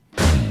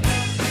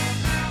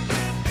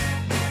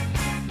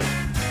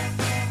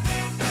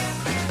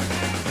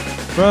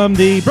From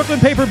the Brooklyn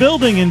Paper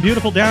Building in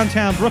beautiful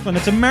downtown Brooklyn.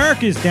 It's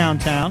America's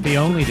downtown. The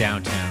only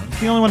downtown. It's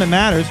the only one that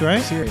matters,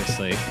 right?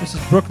 Seriously. This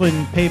is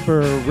Brooklyn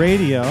Paper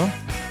Radio.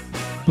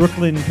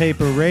 Brooklyn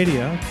Paper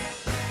Radio.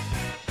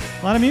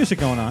 A lot of music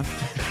going on.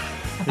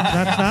 It's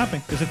not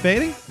stopping. Is it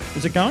fading?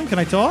 Is it going? Can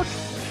I talk?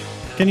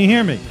 Can you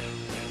hear me?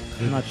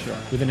 I'm not sure.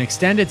 With an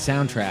extended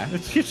soundtrack.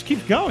 It just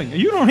keeps going.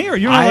 You don't hear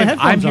it. You don't have headphones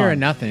I'm on. hearing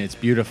nothing. It's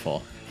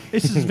beautiful.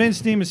 This is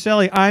Vince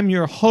DiMaselli. I'm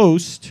your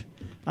host.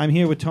 I'm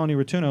here with Tony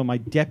Rotuno, my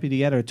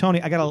deputy editor.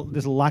 Tony,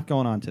 there's a lot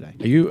going on today.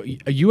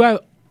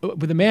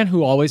 With a man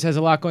who always has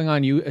a lot going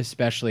on, you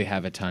especially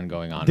have a ton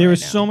going on. There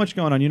is now. so much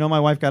going on. You know, my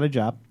wife got a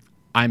job.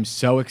 I'm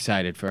so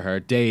excited for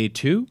her. Day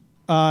 2?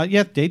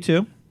 Yeah, day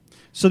 2.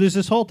 So there's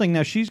this whole thing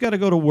now. She's got to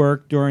go to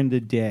work during the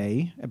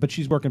day, but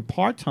she's working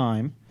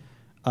part-time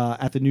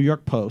at the New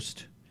York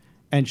Post,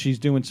 and she's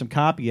doing some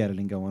copy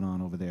editing going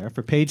on over there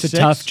for Page 6. It's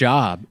a tough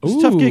job. It's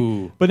a tough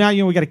gig. But now,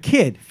 we got a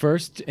kid.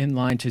 First in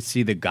line to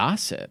see the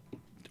gossip.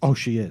 Oh,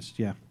 she is,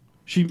 yeah.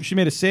 She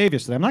made a save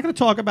yesterday. I'm not going to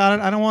talk about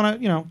it. I don't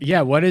want to,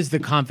 Yeah, what is the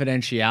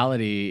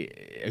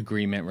confidentiality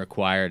agreement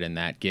required in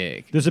that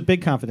gig? There's a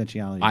big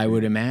confidentiality I agreement.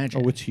 would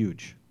imagine. Oh, it's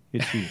huge.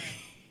 It's huge.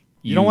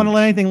 You don't want to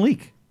let anything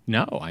leak.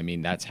 No, I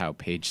mean, that's how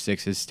Page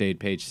 6 has stayed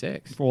Page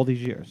 6. For all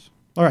these years.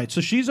 All right, so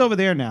she's over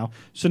there now.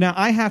 So now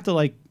I have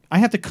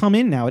to come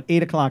in now at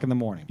 8 o'clock in the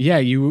morning. Yeah,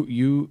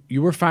 you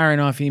were firing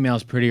off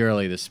emails pretty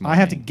early this morning. I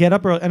have to get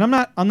up early, and I'm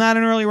not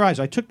an early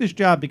riser. I took this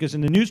job because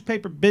in the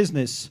newspaper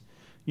business,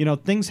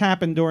 things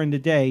happen during the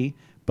day,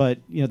 but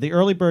the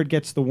early bird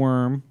gets the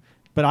worm.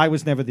 But I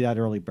was never that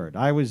early bird.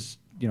 I was,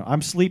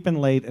 I'm sleeping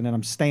late, and then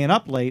I'm staying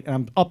up late, and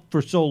I'm up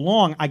for so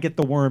long, I get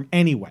the worm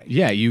anyway.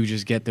 Yeah, you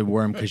just get the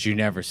worm because you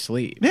never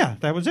sleep. Yeah,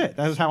 that was it.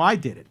 That was how I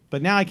did it.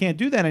 But now I can't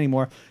do that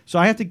anymore, so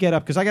I have to get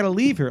up because I got to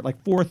leave here at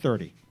like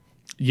 4:30.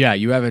 Yeah,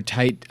 you have a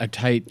tight It's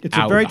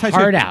out, a very tight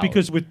hard schedule out.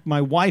 because with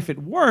my wife at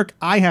work,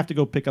 I have to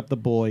go pick up the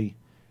boy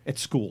at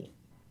school.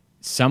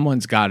 Someone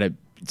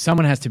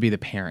has to be the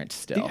parent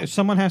still.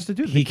 Someone has to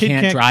do it. He The kid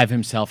can't drive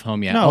himself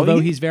home yet, No, although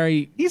he's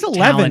 11.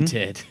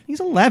 Talented. He's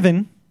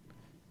 11.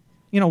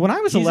 When I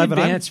was He's 11,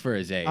 advanced for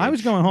his age. I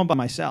was going home by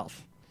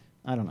myself.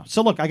 I don't know.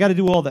 So look, I got to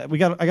do all that.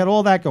 I got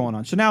all that going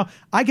on. So now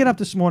I get up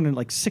this morning at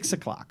like 6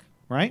 o'clock,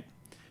 right?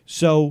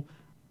 So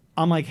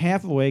I'm like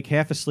half awake,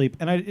 half asleep,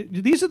 and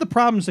these are the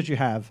problems that you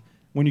have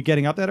when you're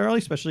getting up that early,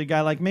 especially a guy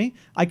like me.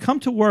 I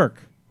come to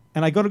work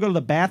and I go to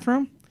the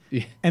bathroom,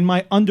 and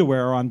my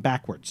underwear are on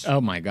backwards. Oh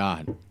my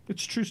God!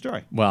 It's a true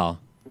story. Well,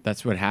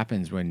 that's what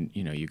happens when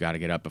you got to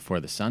get up before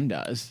the sun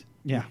does.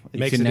 Yeah,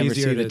 Makes can it never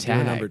easier see the to do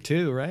tag. number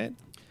 2, right?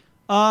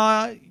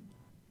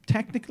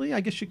 Technically,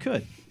 I guess you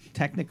could.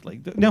 Technically.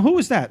 Now, who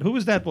was that? Who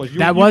was that, boys?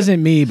 That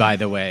wasn't me, by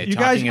the way, You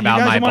guys- talking you about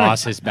guys my wanna-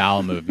 boss's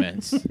bowel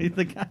movements.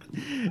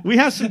 We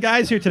have some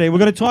guys here today. We're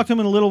going to talk to them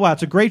in a little while.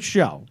 It's a great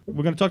show.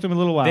 We're going to talk to them in a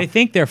little while. They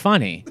think they're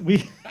funny.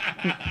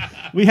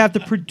 We have the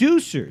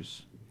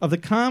producers of the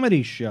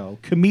comedy show,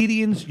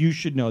 Comedians You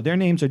Should Know. Their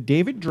names are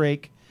David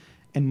Drake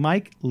and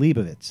Mike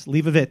Leibovitz.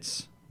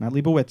 Leibovitz, not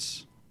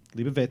Leibowitz.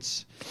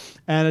 Leibovitz.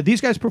 And these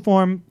guys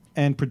perform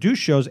and produce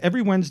shows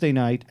every Wednesday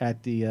night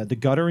at the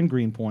Gutter in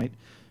Greenpoint.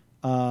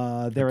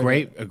 They're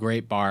A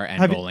great bar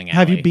and bowling alley.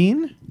 Have you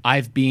been?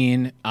 I've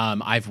been.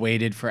 I've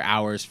waited for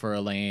hours for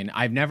Elaine.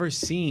 I've never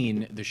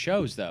seen the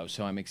shows though,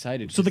 so I'm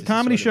excited. So the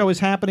comedy show is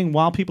happening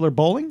while people are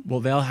bowling?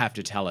 Well, they'll have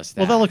to tell us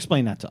that. Well, they'll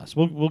explain that to us.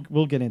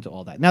 We'll get into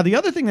all that. Now, the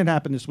other thing that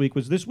happened this week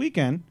was this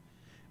weekend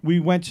we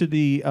went to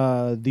the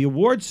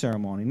awards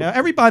ceremony. Now,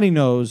 everybody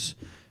knows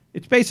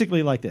it's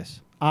basically like this: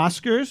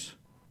 Oscars,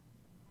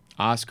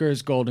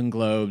 Golden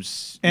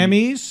Globes,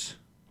 Emmys,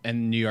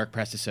 and New York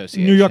Press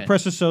Association. New York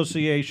Press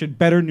Association,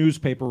 Better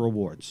Newspaper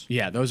Awards.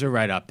 Yeah, those are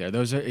right up there.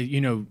 Those are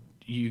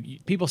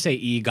people say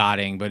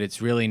EGOTing, but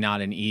it's really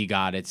not an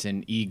EGOT. It's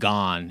an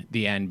EGON.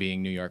 The N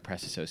being New York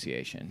Press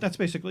Association. That's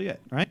basically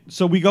it, right?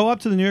 So we go up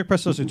to the New York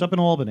Press Association. It's up in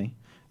Albany.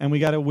 And we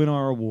got to win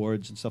our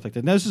awards and stuff like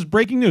that. Now, this is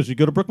breaking news. You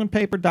go to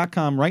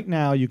brooklynpaper.com right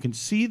now. You can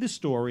see the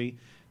story.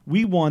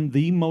 We won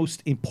the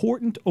most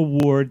important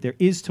award there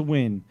is to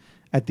win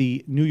at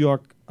the New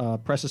York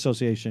Press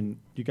Association.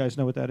 Do you guys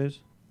know what that is?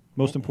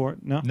 Most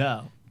important? No?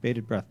 No.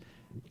 Bated breath.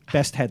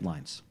 Best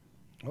headlines.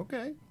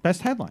 Okay.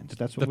 Best headlines.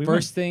 That's what The we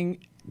first thing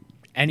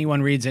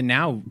anyone reads, and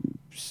now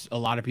a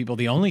lot of people,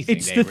 the only thing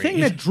It's they the read. thing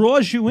that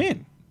draws you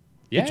in.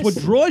 Yes. It's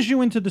what draws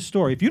you into the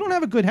story. If you don't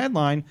have a good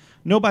headline,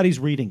 nobody's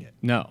reading it.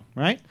 No.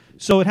 Right?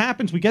 So it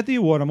happens. We get the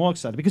award. I'm all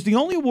excited because the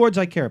only awards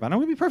I care about, I'm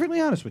going to be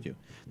perfectly honest with you.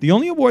 The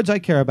only awards I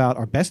care about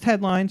are best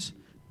headlines,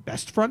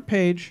 best front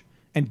page,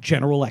 and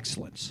general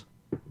excellence.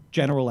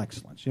 General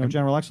excellence. You know what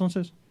general excellence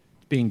is?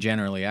 Being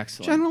generally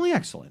excellent. Generally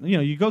excellent.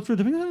 You go through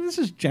this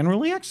is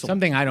generally excellent.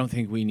 Something I don't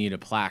think we need a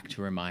plaque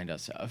to remind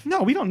us of.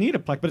 No, we don't need a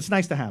plaque, but it's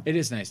nice to have. It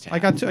is nice to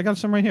have. I got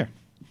some right here.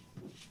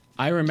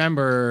 I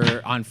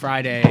remember on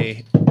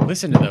Friday,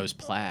 listen to those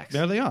plaques.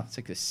 There they are. It's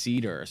like a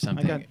cedar or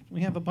something.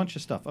 We have a bunch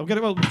of stuff.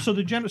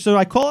 So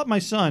I call up my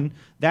son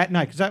that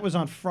night because that was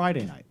on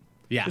Friday night.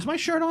 Yeah. Is my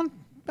shirt on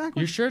backwards?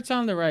 Your shirt's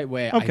on the right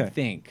way, Okay. I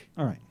think.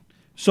 All right.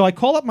 So I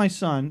call up my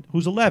son,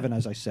 who's 11,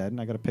 as I said,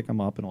 and I got to pick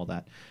him up and all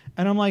that.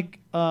 And I'm like,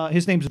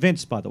 his name's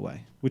Vince, by the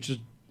way, which is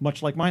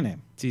much like my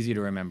name. It's easy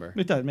to remember.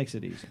 It does. It makes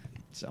it easy.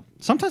 So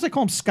sometimes I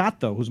call him Scott,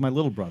 though, who's my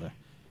little brother.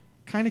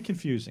 Kind of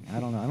confusing. I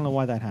don't know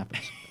why that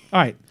happens. All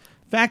right.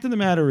 Fact of the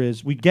matter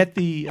is, we get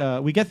the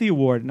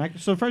award, and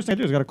so the first thing I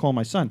do is I got to call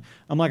my son.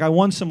 I'm like, I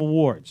won some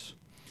awards.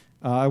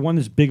 I won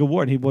this big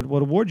award. And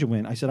what award did you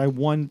win? I said I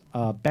won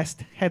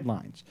best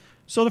headlines.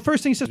 So the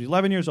first thing he says, he's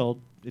 11 years old.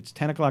 It's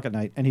 10 o'clock at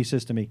night, and he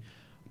says to me,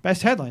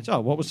 "Best headlines. Oh,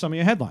 what was some of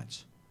your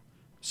headlines?"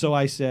 So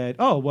I said,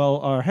 "Oh, well,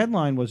 our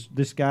headline was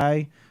this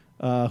guy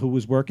who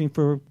was working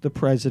for the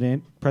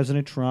president,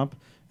 President Trump."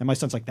 And my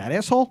son's like, "That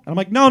asshole?" And I'm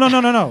like, "No.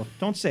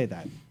 Don't say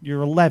that.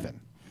 You're 11."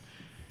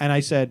 And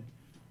I said,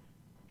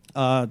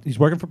 he's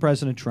working for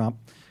President Trump,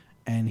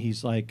 and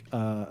he's like,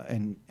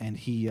 and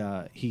he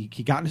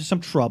got into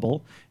some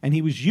trouble, and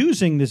he was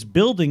using this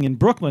building in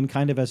Brooklyn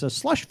kind of as a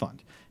slush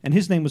fund, and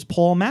his name was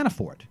Paul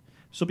Manafort.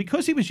 So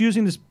because he was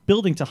using this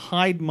building to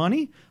hide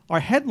money, our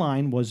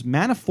headline was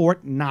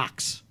Manafort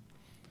Knocks.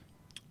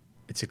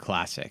 It's a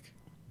classic.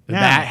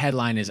 Now- That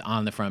headline is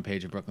on the front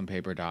page of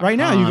BrooklynPaper.com. Right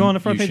now, you go on the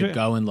front page You of- should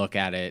go and look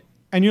at it.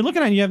 And you're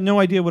looking at it and you have no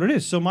idea what it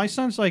is. So my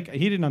son's like,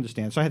 he didn't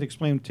understand. So I had to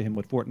explain to him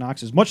what Fort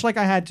Knox is, much like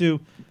I had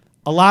to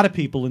a lot of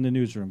people in the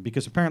newsroom,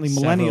 because apparently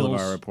Several of our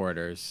millennials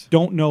reporters.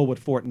 don't know what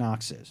Fort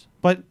Knox is.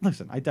 But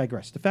listen, I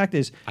digress. The fact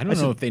is, I don't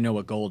know if they know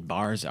what gold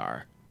bars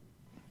are.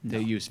 They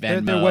use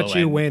Venmo. They're what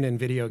you and- win in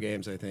video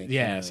games, I think.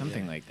 Yeah,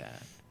 something like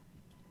that.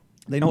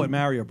 they know what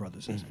Mario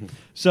Brothers is.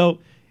 So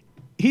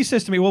he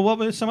says to me, "Well, what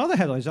were some other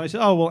headlines?" And I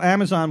said, "Oh, well,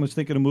 Amazon was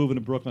thinking of moving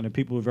to Brooklyn, and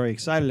people were very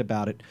excited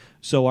about it.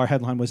 So our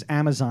headline was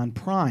Amazon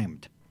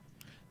Primed."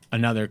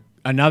 Another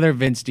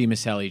Vince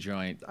DiMaselli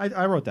joint.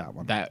 I wrote that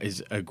one. That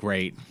is a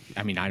great.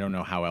 I mean, I don't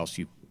know how else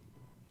you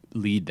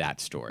lead that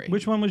story.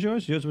 Which one was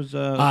yours? Yours was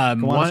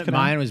Gowanus Canal?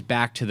 Mine was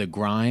Back to the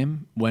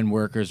Grime, when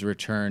workers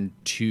returned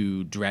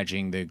to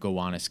dredging the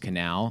Gowanus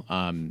Canal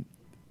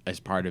as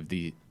part of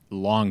the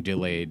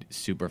long-delayed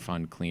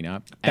Superfund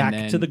cleanup. Back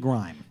And to then the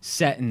Grime.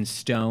 Set in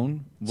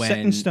Stone, when Set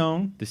in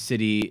Stone. the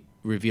city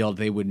revealed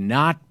they would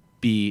not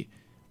be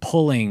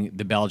pulling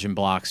the Belgian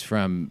blocks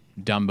from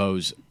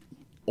Dumbo's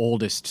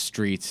oldest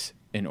streets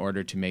in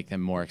order to make them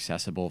more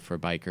accessible for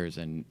bikers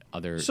and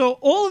other. So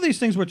all of these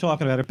things we're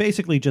talking about are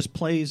basically just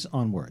plays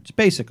on words.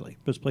 Basically,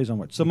 just plays on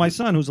words. So my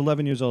son, who's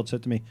 11 years old,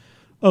 said to me,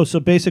 "Oh, so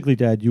basically,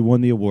 Dad, you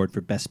won the award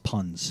for best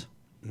puns."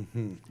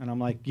 And I'm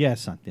like, "Yeah,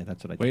 son. Yeah,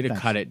 that's what I did." Way to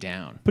Thanks. cut it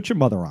down. Put your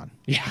mother on.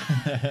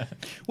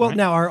 Well,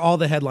 now, are all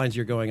the headlines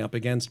you're going up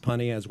against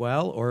punny as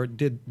well? Or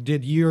did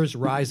yours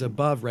rise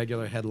above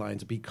regular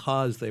headlines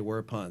because they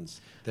were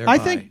puns? I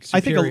think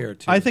superior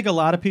to. I think a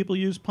lot of people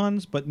use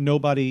puns, but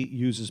nobody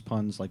uses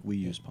puns like we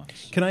use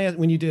puns. Can I ask,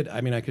 when you did,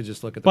 I mean, I could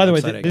just look at the By the way,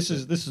 website, I this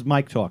guess. is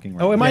Mike talking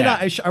right Oh, now. am I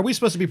Yeah. not? Are we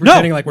supposed to be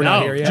pretending like we're not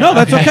No. here yet? No,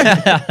 that's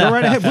okay. Go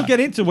right ahead. We'll get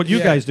into what you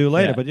Yeah. guys do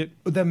later. Yeah. But you,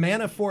 The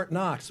Manafort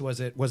Knox, was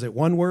it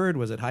one word?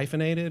 Was it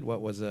hyphenated?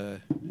 What was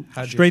how'd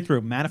you- straight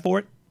through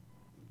Manafort,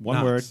 one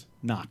Knox. word,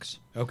 Knox.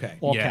 Okay.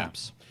 All Yeah.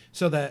 caps.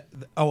 So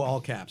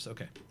all caps.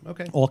 Okay.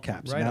 All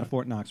caps. Right on.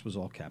 Manafort Knox was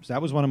all caps.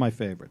 That was one of my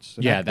favorites.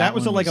 And Yeah, that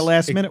was one like a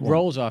last minute it one.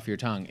 rolls off your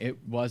tongue. It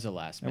was a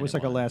last minute. was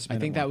like a one. last I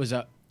minute think one. that was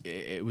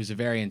it was a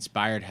very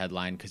inspired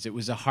headline because it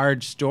was a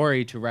hard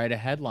story to write a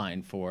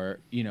headline for.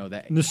 You know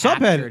that And the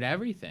captured subhead.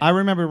 everything. I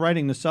remember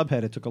writing the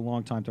subhead. It took a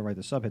long time to write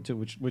the subhead too,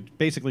 which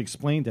basically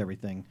explained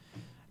everything.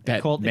 that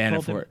it called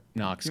Manafort him-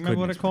 Knox. You remember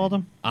what couldn't it called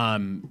him?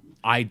 explain.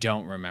 I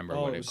don't remember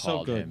Oh, what it it was so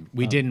called good. him.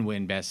 We didn't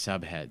win best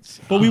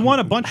subheads. But we won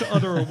a bunch of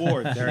other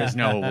awards. There is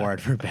no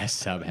award for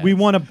best subheads. We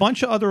won a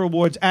bunch of other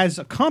awards as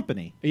a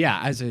company.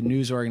 Yeah, as a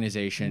news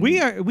organization. We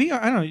are.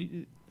 I don't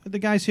know. The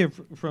guys here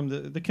from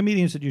the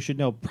comedians that you should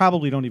know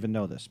probably don't even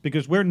know this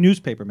because we're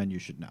newspapermen. You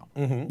should know.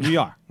 We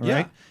are. All Yeah.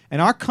 right.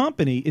 And our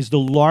company is the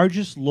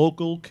largest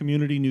local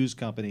community news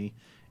company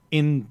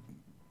in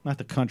not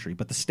the country,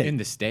 but the state. in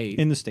the state.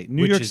 In the state.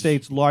 New which York is-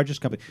 State's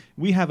largest company.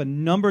 We have a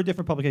number of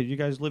different publications. You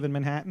guys live in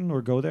Manhattan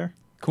or go there?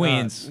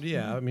 Queens,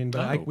 Yeah, I mean, but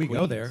Oh, we go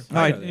Queens. there. All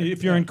I right. go there.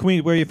 If you're in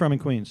Queens, where are you from in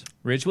Queens?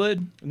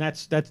 Ridgewood. And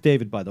that's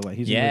David, by the way.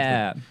 He's in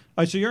Yeah. Ridgewood.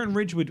 All right, so you're in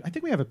Ridgewood. I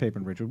think we have a paper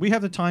in Ridgewood. We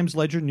have the Times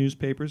Ledger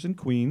newspapers in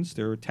Queens.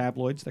 There are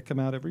tabloids that come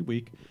out every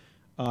week.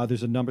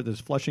 There's a number.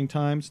 There's Flushing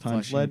Times,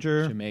 Times Flushing,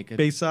 Ledger, Jamaica.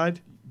 Bayside.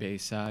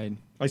 Bayside.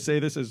 I say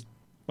this as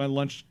my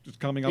lunch is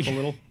coming up a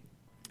little.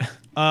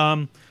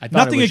 I thought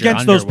Nothing it was your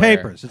against those underwear.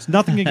 papers. It's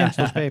nothing against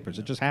those papers.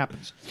 It just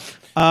happens.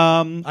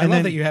 I and love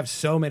then- that you have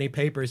so many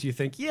papers. You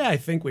think, yeah, I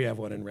think we have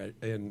one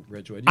in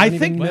Ridgewood. You I don't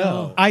think even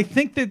know. I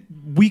think that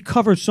we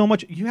cover so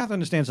much. You have to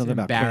understand something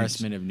about Queens.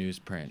 Embarrassment of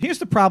newsprint. Here's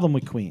the problem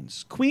with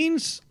Queens.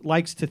 Queens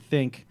likes to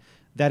think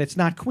that it's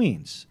not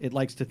Queens. It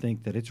likes to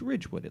think that it's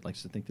Ridgewood. It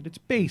likes to think that it's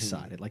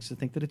Bayside. It likes to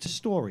think that it's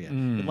Astoria.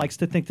 It likes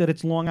to think that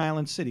it's Long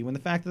Island City. When the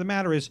fact of the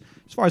matter is,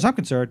 as far as I'm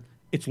concerned,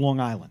 it's Long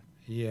Island.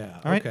 Yeah.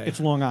 All right, okay. it's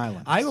Long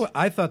Island.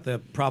 I thought the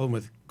problem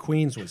with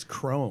Queens was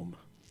chrome.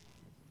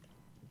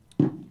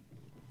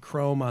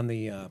 Chrome on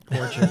the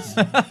porches.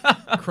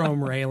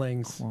 Chrome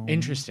railings.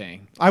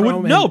 Interesting. I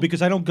wouldn't Chrome know and-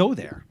 because I don't go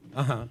there.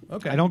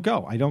 Okay. I don't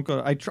go.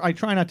 I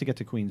try not to get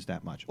to Queens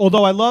that much.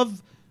 Although I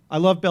love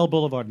Bell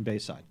Boulevard and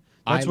Bayside.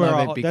 That's I where love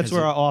our, it that's because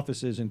where our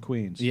office is in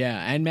Queens. Yeah,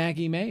 and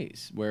Maggie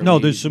Mays. Where No,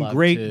 we there's some love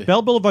great. to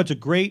Bell Boulevard's a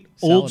great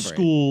old celebrate.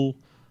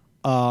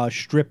 school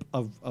strip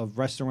of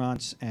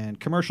restaurants and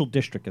commercial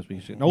district, as we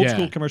say, an old Yeah.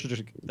 school commercial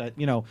district. That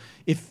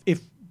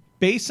if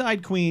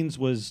Bayside Queens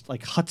was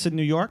like Hudson,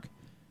 New York,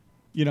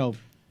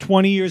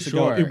 20 years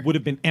ago, Sure. it would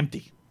have been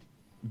empty.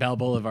 Bell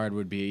Boulevard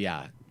would be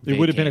It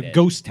would have been a vacated.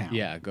 ghost town.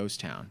 Yeah, ghost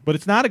town. But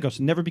it's not a ghost.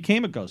 It never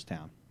became a ghost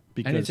town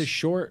because And it's a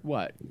short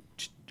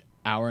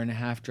hour and a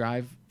half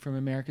drive from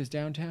America's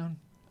downtown.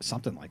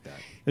 something like that.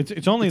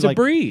 It's only It's a like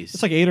breeze.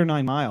 It's like 8 or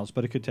 9 miles,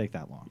 but it could take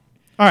that long.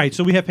 All right,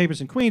 so we have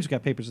papers in Queens. We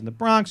got papers in the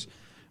Bronx.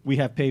 We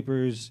have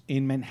papers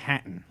in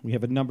Manhattan. We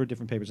have a number of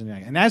different papers in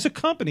Manhattan. And as a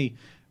company,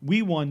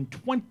 we won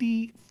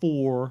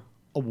 24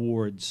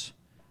 awards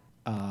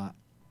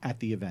at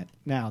the event.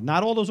 Now,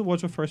 not all those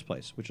awards were first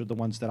place, which are the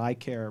ones that I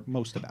care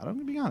most about. I'm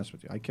going to be honest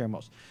with you. I care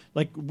most.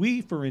 Like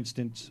we, for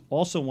instance,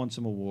 also won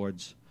some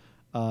awards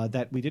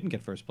that we didn't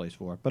get first place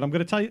for. But I'm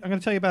going to tell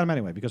you about them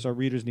anyway because our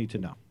readers need to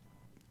know,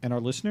 and our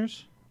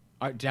listeners.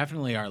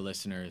 Definitely our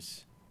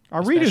listeners.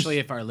 Our readers. Especially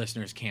if our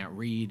listeners can't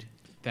read,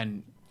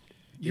 then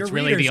Your it's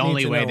really readers the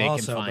only need to way know they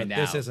also, can find but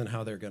out. This isn't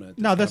how they're going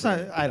to. No, that's not.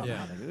 I don't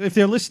Yeah. know. If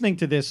they're listening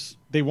to this,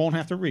 they won't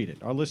have to read it.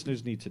 Our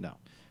listeners need to know.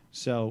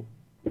 So,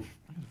 I'm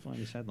going to find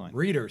this headline.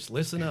 Readers,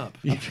 listen up.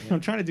 I'm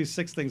trying to do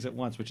 6 things at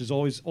once, which is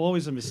always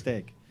a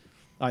mistake.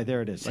 All right,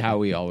 there it is. It's how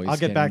we always I'll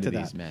get get back into to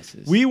these that.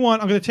 messes. We won.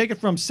 I'm going to take it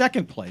from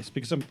second place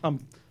because I'm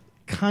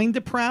kind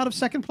of proud of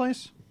second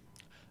place.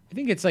 I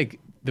think it's like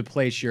the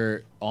place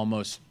you're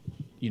almost,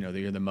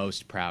 you're the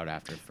most proud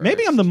after first.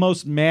 Maybe I'm the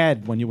most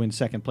mad when you win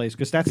second place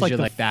because that's 'Cause like you're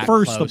the like that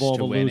first close of all to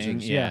the winning.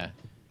 losers. Yeah.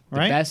 The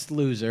Right? best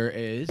loser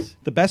is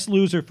The best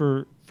loser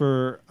for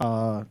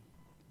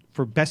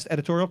best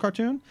editorial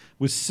cartoon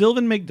was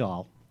Sylvan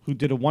Migdal, who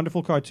did a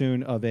wonderful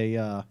cartoon of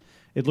a.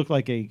 It looked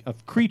like a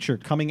creature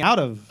coming out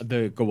of,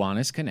 the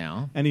Gowanus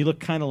Canal. and he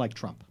looked kind of like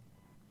Trump,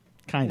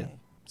 kind of.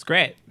 It's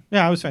great.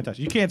 Yeah, it was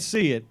fantastic. You can't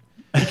see it.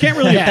 You can't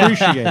really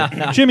appreciate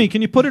it. Jimmy,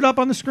 can you put it up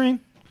on the screen?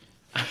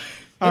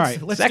 All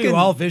right. Let's Second- do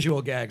all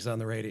visual gags on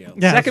the radio.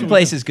 Yeah, Second so-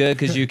 place is good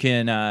because you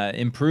can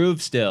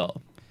improve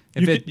still.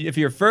 If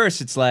you're first,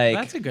 it's like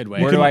That's a good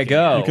way Where to do I look at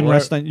go? it. You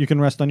can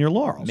Or rest on your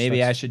laurels. maybe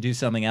That's- I should do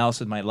something else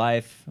with my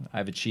life.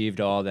 I've achieved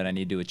all that I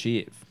need to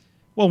achieve.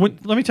 Well,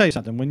 let me tell you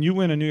something. When you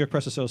win a New York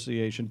Press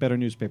Association Better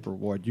Newspaper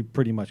Award, you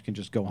pretty much can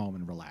just go home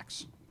and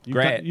relax.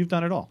 Great. You've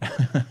done it all.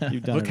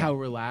 You've done Look it how all.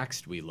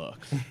 relaxed we look.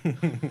 All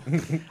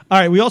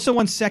right, we also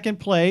won second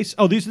place.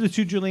 Oh, these are the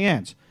 2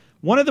 Juliannes.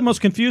 One of the most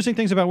confusing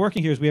things about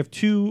working here is we have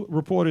 2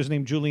 reporters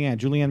named Julianne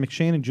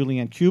McShane and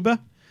Julianne Cuba.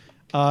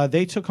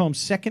 They took home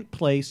second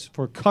place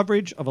for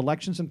coverage of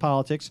elections and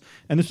politics,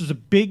 and this was a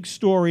big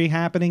story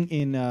happening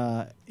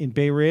in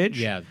Bay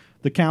Ridge. Yeah.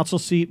 The council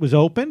seat was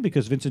open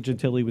because Vincent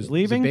Gentili was It's a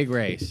leaving. big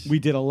race. We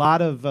did a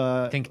lot of.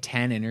 I think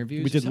 10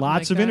 interviews. We or did something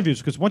lots like of that. interviews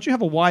because once you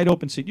have a wide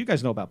open seat, you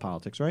guys know about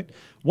politics, right?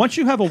 Once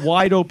you have a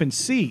wide open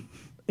seat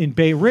in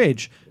Bay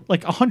Ridge,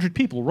 like 100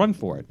 people run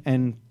for it,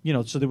 and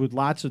so there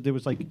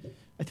was I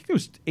think there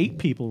was 8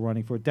 people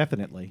running for it,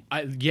 definitely.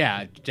 By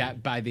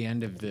the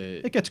end of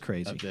the. It gets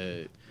crazy. Of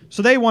the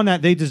So they won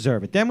that; they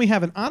deserve it. Then we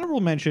have an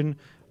honorable mention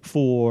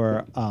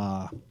for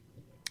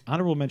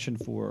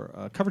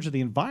coverage of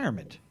the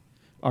environment.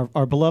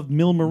 Our beloved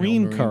Mill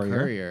Marine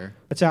Courier.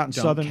 It's out in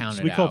Don't southern.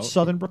 count We it call it out.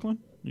 Southern Brooklyn.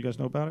 You guys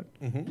know about it?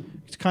 Mm-hmm.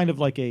 It's kind of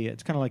like a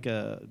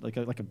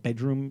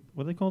bedroom.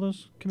 What do they call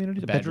those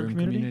communities? A bedroom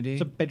community?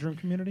 It's a bedroom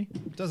community.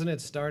 Doesn't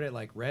it start at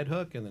like Red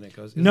Hook and then it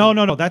goes? No.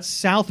 That's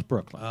South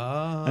Brooklyn.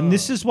 Oh. And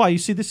this is why you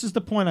see. This is the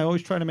point I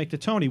always try to make to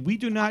Tony. We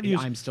do not use.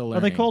 I'm still Are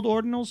they learning. called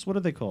ordinals? What are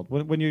they called?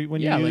 When you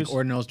like use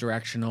ordinals,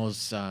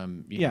 directionals,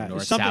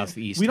 north, something- south,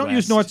 east. We don't west.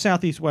 use north,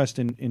 south, east, west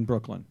in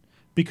Brooklyn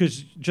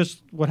because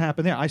just what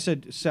happened there. I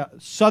said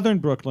southern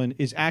Brooklyn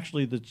is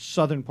actually the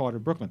southern part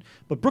of Brooklyn,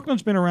 but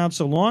Brooklyn's been around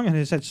so long and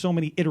has had so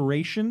many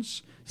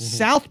iterations. Mm-hmm.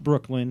 South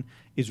Brooklyn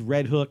is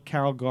Red Hook,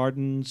 Carroll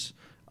Gardens,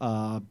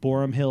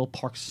 Borum Hill,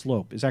 Park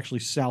Slope is actually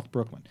South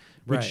Brooklyn,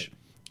 which Right.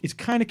 is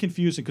kind of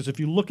confusing because if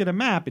you look at a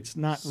map, it's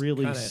not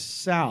really kinda-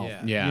 south.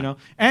 yeah. Yeah.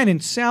 And in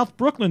South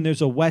Brooklyn,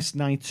 there's a West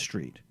 9th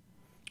Street.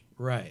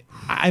 Right.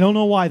 I don't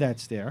know why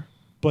that's there,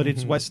 but Mm-hmm.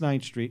 it's West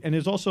 9th Street. And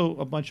there's also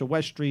a bunch of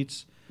West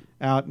Streets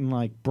out in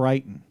like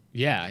Brighton.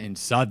 Yeah, in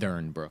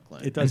southern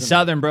Brooklyn. It And doesn't.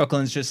 Southern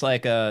Brooklyn's just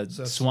like a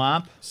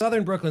swamp.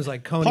 Southern Brooklyn's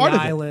like Coney Part of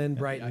it. Island,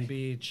 Brighton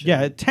Beach.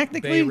 Yeah, and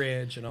technically- Bay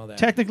Ridge and all that.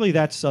 Technically,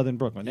 that's Southern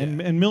Brooklyn. And,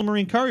 Yeah. and Mill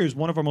Marine Courier is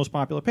one of our most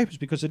popular papers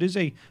because it is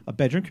a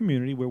bedroom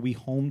community where we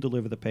home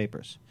deliver the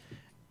papers.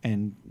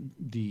 And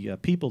the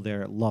people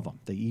there love them.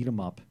 They eat them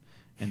up,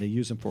 and they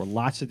use them for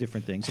lots of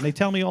different things. And they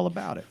tell me all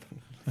about it.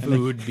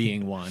 Food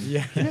being one.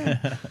 Yeah.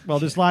 Well,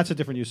 there's lots of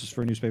different uses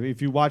for a newspaper.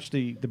 If you watch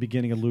the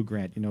beginning of Lou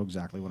Grant, you know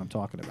exactly what I'm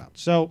talking about.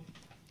 So,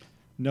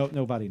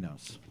 nobody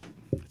knows.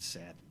 It's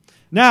sad.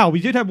 Now, we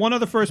did have one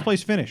other first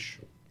place finish.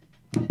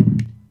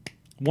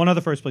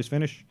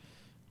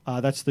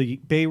 That's the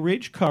Bay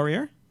Ridge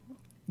Courier,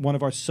 one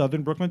of our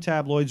Southern Brooklyn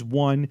tabloids,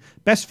 won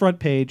Best Front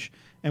Page.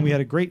 And we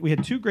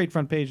had two great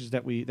front pages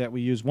that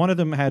we used. One of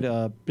them had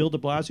Bill de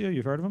Blasio.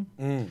 You've heard of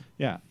him?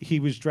 Yeah, he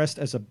was dressed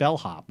as a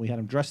bellhop. We had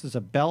him dressed as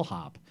a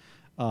bellhop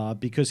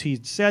because he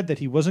said that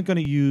he wasn't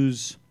going to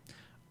use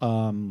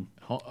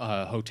hotels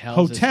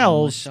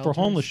for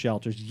homeless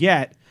shelters.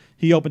 Yet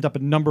he opened up a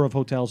number of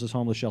hotels as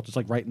homeless shelters,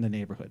 like right in the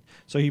neighborhood.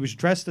 So he was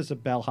dressed as a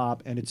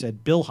bellhop, and it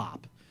said Bill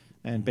Hop.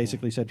 And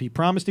basically said he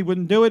promised he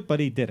wouldn't do it, but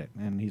he did it.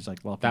 And he's like,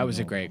 well, That was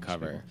a great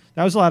cover.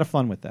 That was a lot of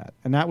fun with that.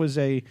 And it was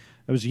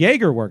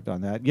Yeager worked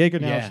on that.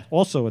 Yeager now is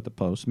also at the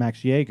Post.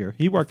 Max Yeager.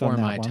 He worked on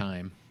that my one.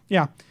 time.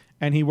 Yeah.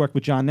 And he worked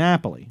with John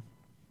Napoli.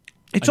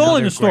 It's all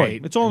in the story.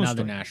 It's all in the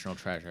Another story. national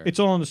treasure. It's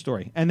all in the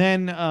story. And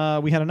then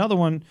we had another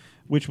one,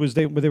 which was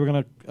they were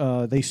going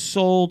to they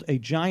sold a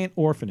giant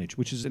orphanage,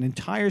 which is an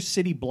entire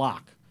city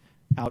block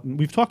out. And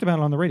we've talked about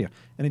it on the radio.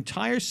 An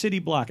entire city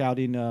block out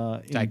in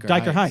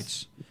Dyker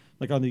Heights.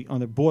 Like on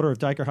the border of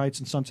Dyker Heights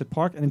and Sunset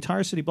Park, an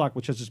entire city block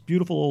which has this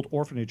beautiful old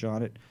orphanage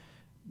on it.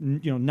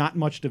 Not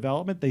much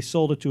development. They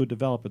sold it to a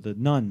developer, the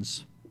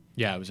Nuns.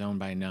 Yeah, it was owned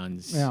by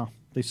nuns. Yeah,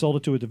 they sold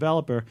it to a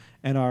developer,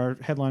 and our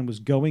headline was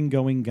 "Going,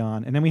 Going,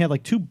 Gone." And then we had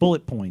like 2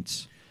 bullet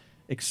points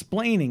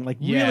explaining, like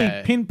really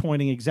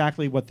pinpointing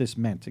exactly what this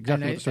meant,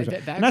 exactly what the story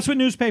was. And that's what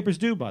newspapers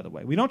do, by the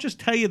way. We don't just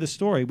tell you the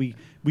story; we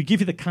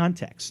give you the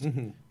context.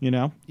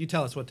 You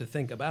tell us what to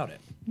think about it.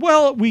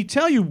 Well, we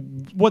tell you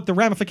what the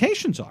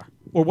ramifications are,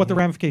 or what the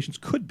ramifications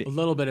could be. A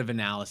little bit of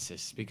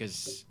analysis,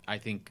 because I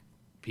think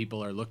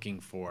people are looking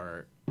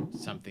for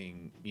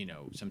something,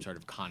 some sort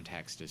of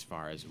context as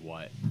far as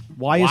why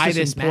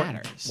this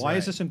matters. Why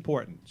is this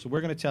important? So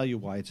we're going to tell you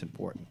why it's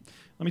important.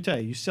 Let me tell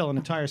you, you sell an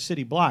entire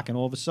city block, and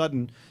all of a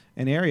sudden,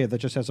 an area that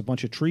just has a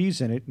bunch of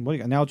trees in it,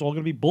 and now it's all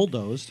going to be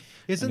bulldozed.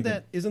 Isn't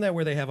that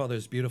where they have all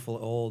those beautiful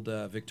old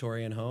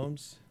Victorian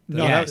homes?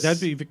 No,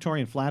 that'd be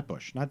Victorian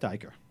Flatbush, not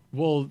Dyker.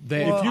 Well,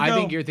 I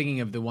think you're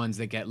thinking of the ones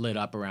that get lit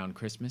up around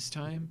Christmas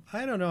time.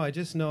 I don't know. I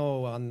just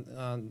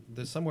know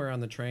there's somewhere on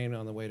the train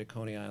on the way to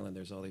Coney Island,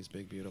 there's all these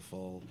big,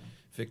 beautiful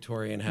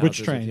Victorian houses.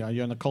 Which train? Are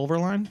you on the Culver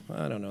line?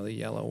 I don't know. The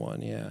yellow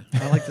one, yeah.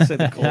 I like to say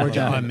the Culver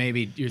line.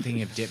 Maybe you're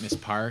thinking of Ditmas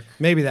Park.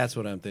 Maybe that's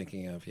what I'm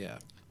thinking of, yeah.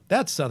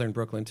 That's southern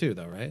Brooklyn too,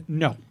 though, right?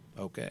 No.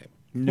 Okay.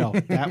 No,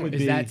 that would be...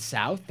 Is that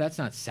south? That's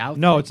not south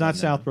No, Brooklyn, it's not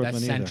South Brooklyn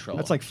That's either. central.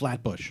 That's like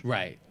Flatbush.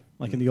 Right.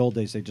 Like in the old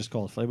days, they just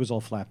called it was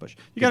all Flatbush.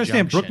 You The got to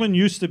understand, junction. Brooklyn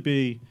used to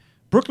be...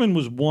 Brooklyn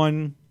was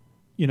one,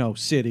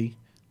 city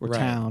or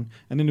town,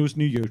 and then there was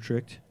New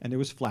Utrecht, and there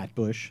was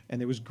Flatbush,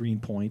 and there was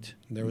Greenpoint.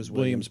 There was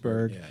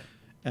Williamsburg.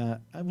 Yeah.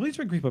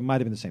 Williamsburg, Greenpoint might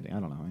have been the same thing. I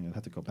don't know. I'd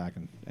have to go back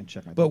and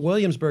check my But books.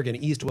 Williamsburg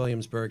and East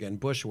Williamsburg and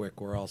Bushwick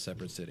were all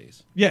separate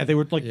cities. Yeah, they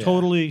were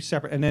totally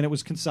separate, and then it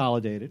was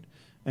consolidated.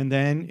 And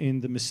then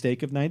in the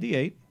mistake of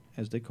 98,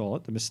 as they call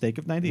it, the mistake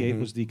of 98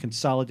 was the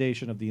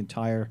consolidation of the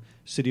entire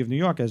city of New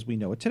York as we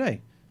know it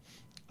today,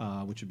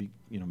 which would be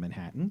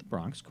Manhattan, the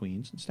Bronx,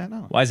 Queens, and Staten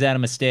Island. Why is that a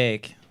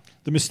mistake?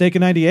 The mistake of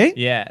 98?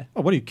 Yeah.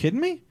 Oh, what are you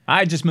kidding me?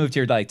 I just moved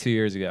here like 2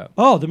 years ago.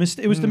 Oh,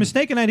 it was the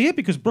mistake of 98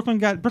 because Brooklyn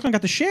got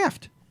the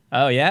shaft.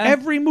 Oh, yeah?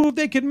 Every move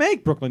they could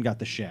make, Brooklyn got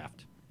the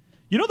shaft.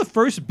 You know the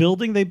first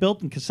building they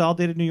built in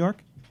consolidated New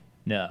York?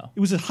 No. It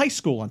was a high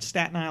school on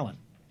Staten Island.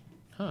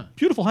 Huh.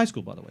 Beautiful high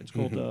school, by the way. It's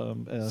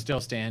called...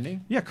 Still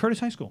standing? yeah, Curtis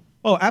High School.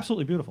 Oh,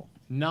 absolutely beautiful.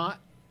 Not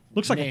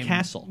Looks like a named-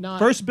 castle. not-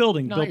 First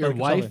building not built your by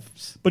Consolidated.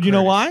 wife's But you know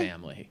Curtis why?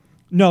 family.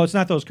 No, it's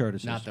not those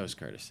Curtises. Not those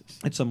Curtises.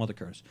 It's some other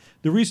Curtis.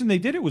 The reason they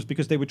did it was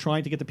because they were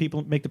trying to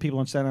make the people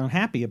on Staten Island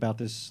happy about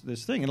this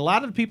thing. And a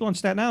lot of the people on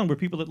Staten Island were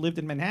people that lived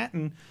in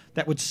Manhattan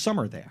that would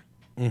summer there.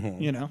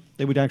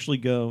 They would actually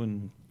go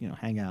and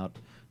hang out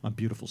on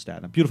beautiful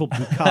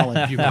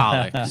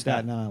bucolic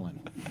Staten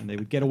Island, and they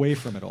would get away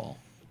from it all.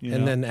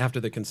 And then after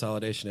the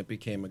consolidation, it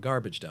became a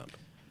garbage dump.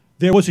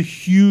 There was a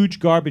huge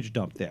garbage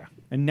dump there,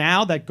 and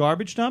now that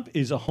garbage dump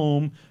is a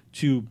home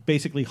to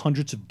basically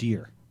hundreds of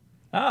deer,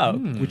 Oh.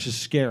 which is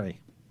scary.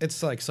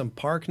 It's like some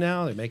park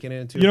now. They're making it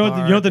into You know a what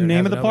park. the They're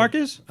name of the having park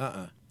other- is?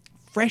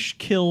 Fresh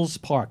Kills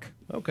Park.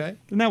 Okay.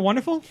 Isn't that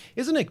wonderful?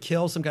 Isn't it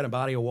Kill some kind of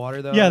body of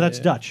water, though? Yeah, that's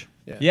Dutch.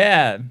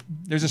 Yeah.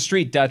 There's a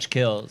street Dutch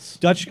kills.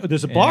 Dutch.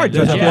 There's a bar.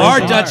 There's Dutch a Kills. bar,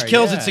 Dutch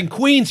Kills. It's in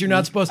Queens. You're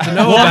not supposed to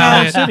know Long about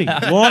Island it. City.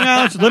 Long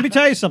Island City. Let me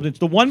tell you something. It's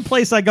the one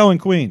place I go in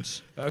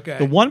Queens. Okay.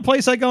 The one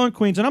place I go in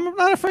Queens, and I'm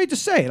not afraid to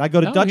say it. I go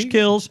to No, Dutch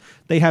Kills.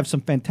 They have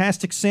some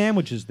fantastic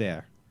sandwiches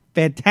there.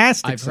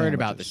 Fantastic I've heard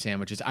about the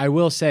sandwiches. I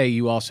will say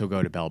you also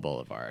go to Bell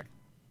Boulevard.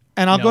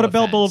 And I'll No go to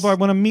Bell offense. Boulevard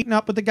when I'm meeting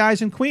up with the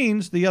guys in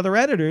Queens, the other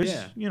editors,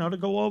 Yeah. to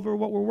go over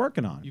what we're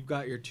working on. You've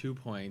got your 2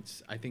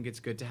 points. I think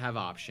it's good to have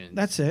options.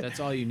 That's it. That's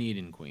all you need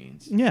in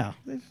Queens. Yeah.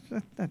 That's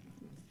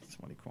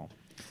what do you call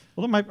it?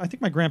 Well, I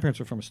think my grandparents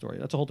were from Astoria.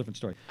 That's a whole different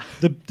story.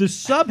 The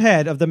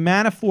subhead of the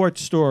Manafort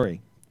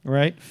story,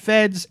 right?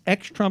 Feds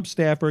ex-Trump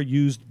staffer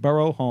used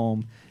borough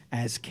home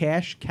as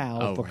cash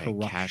cow for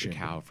corruption. Cash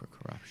cow for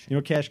corruption. You know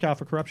what cash cow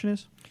for corruption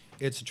is?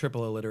 It's a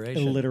triple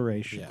alliteration.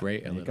 Alliteration.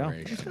 Great There you go.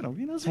 alliteration. That's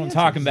good. That's what I'm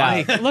talking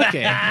about. Look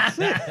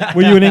at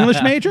Were you an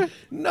English major?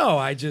 No,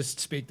 I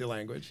just speak the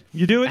language.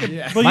 You do it?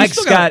 Yeah. Well, you Mike's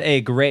still got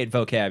a great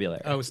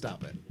vocabulary. Oh,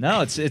 stop it.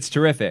 No, it's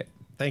terrific.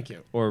 Thank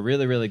you. or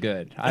really, really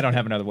good. I don't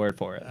have another word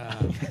for it.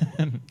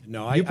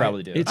 No, You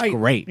probably do. It's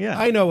great. Yeah.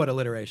 I know what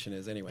alliteration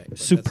is anyway. but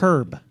that's-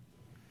 Superb.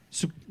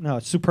 No,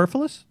 it's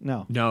superfluous?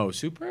 No. No,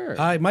 super.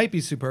 It might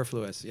be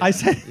superfluous. Yeah. I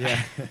said, Yeah.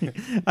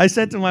 I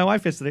said to my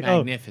wife yesterday.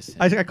 Magnificent.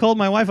 Oh, I called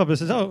my wife up and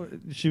says, "Oh,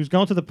 she was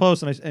going to the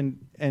post," and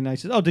I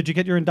said, "Oh, did you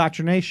get your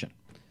indoctrination?"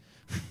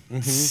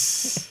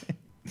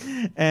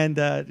 And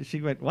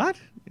she went, "What?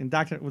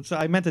 Indoctrination?" So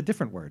I meant a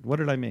different word. What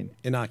did I mean?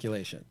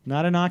 Inoculation.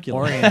 Not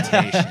inoculation.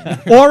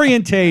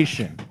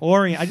 Orientation.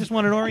 Orientation. I just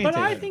wanted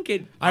orientation. But I think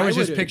it. I was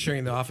just would-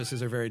 picturing the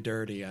offices are very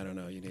dirty. I don't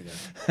know. You need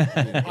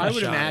a. I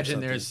would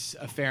imagine there's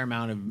a fair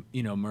amount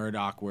of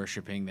Murdoch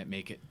worshiping that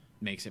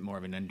makes it more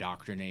of an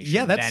indoctrination.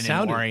 Yeah, that than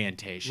sounded an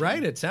orientation.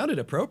 right. It sounded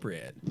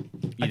appropriate.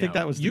 I think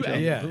that was the joke.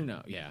 Yeah. Who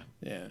knows? Yeah.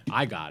 Yeah.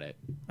 I got it.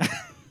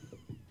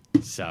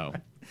 So.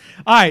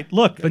 All right,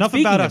 look, But enough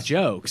speaking about of us.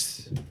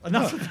 jokes.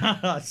 Enough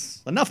about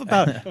us. Enough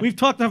about. We've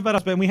talked enough about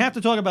us, but we have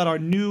to talk about our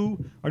new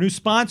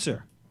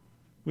sponsor.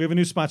 We have a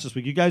new sponsor this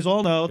week. You guys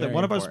all know that Very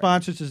one of our important.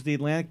 sponsors is the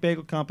Atlantic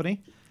Bagel Company,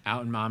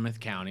 Out in Monmouth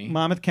County.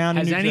 Monmouth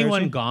County, Has New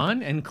anyone Jersey.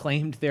 gone and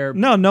claimed their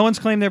No one's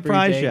claimed their free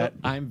prize bagel?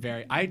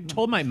 yet. I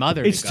told my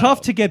mother. It's to tough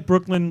go. to get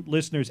Brooklyn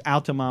listeners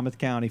out to Monmouth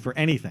County for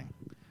anything.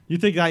 You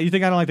think I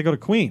don't like to go to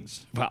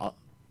Queens? Well,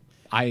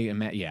 I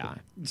am. Yeah.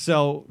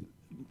 So,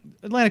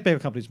 Atlantic Bagel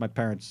Company is my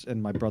parents'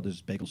 and my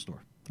brother's bagel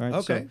store. Right?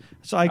 Okay.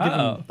 So I give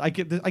Oh. them, I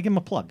give them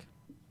a plug.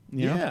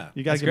 You know? Yeah.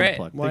 You got to That's give them a great.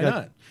 plug. Why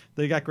not?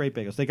 They got great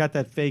bagels. They got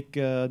that fake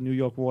New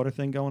York water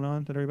thing going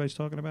on that everybody's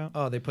talking about.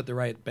 Oh, they put the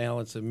right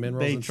balance of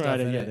minerals They and try stuff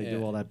to, in yeah, it. they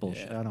do all that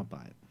bullshit. Yeah. I don't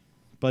buy it.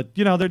 But,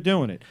 they're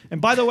doing it.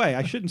 And by the way,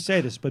 I shouldn't say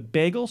this, but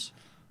bagels,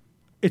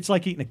 it's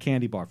like eating a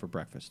candy bar for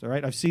breakfast, all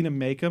right? I've seen them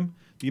make them.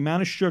 The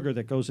amount of sugar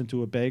that goes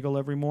into a bagel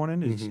every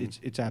morning is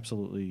it's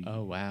absolutely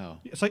Oh wow.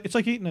 it's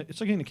like eating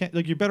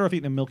like you're better off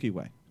eating a Milky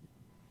Way.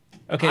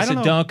 Okay, I so don't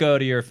know. don't go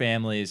to your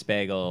family's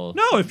bagel.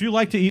 No, if you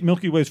like to eat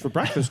Milky Ways for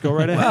breakfast, go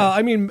right ahead. Well,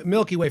 I mean,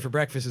 Milky Way for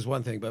breakfast is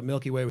one thing, but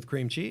Milky Way with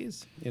cream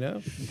cheese,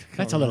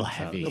 That's a little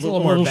heavy. It's a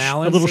little more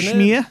balanced. A little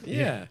isn't it? schmear.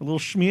 Yeah. A little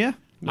schmear.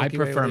 I Milky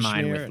Way prefer with a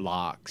mine schmear with and-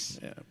 lox.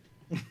 Yeah.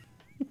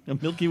 A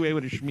Milky Way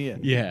with a schmear.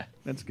 Yeah.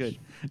 That's good.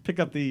 Pick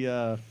up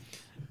the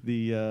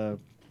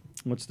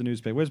what's the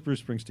newspaper? Where's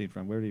Bruce Springsteen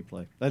from? Where did he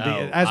play? The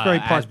Asbury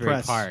Park Asbury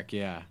Press. Park,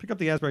 yeah. Pick up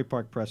the Asbury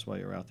Park Press while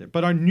you're out there.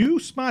 But our new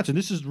sponsor,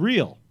 this is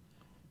real.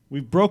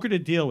 We've brokered a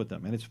deal with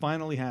them, and it's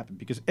finally happened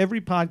because every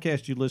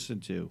podcast you listen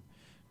to,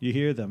 you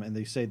hear them, and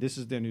they say this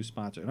is their new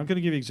sponsor. And I'm going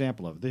to give you an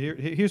example of it.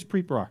 Here's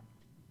Preet Brar.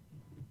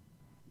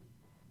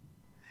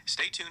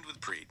 Stay Tuned with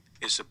Preet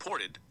is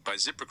supported by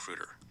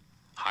ZipRecruiter.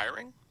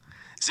 Hiring?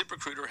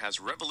 ZipRecruiter has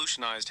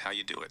revolutionized how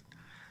you do it.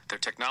 Their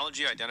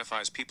technology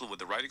identifies people with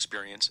the right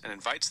experience and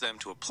invites them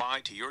to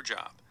apply to your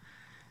job.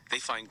 They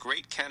find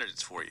great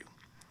candidates for you.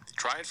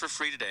 Try it for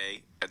free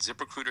today at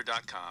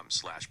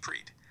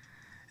ZipRecruiter.com/Preet.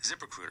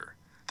 ZipRecruiter,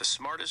 the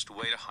smartest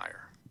way to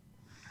hire.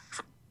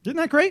 Isn't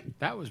that great?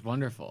 That was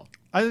wonderful.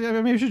 I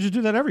mean, we should just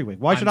do that every week.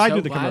 Why should I'm I so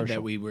do the glad commercial?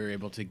 that we were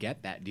able to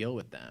get that deal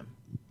with them.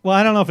 Well,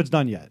 I don't know if it's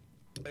done yet.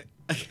 But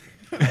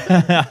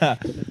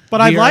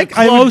I'd We are like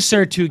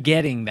closer to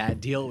getting that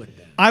deal with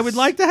them. I would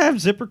like to have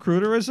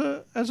ZipRecruiter as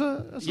a Yeah,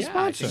 I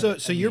sponsor. think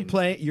So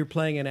you're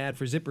playing an ad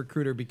for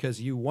ZipRecruiter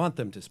because you want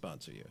them to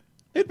sponsor you.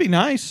 It'd be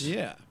nice.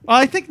 Yeah.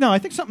 I think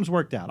something's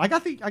worked out. I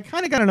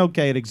kind of got an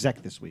okay at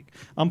exec this week.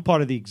 I'm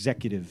part of the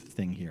executive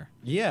thing here.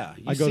 Yeah.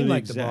 You I go seem to the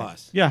like exec. the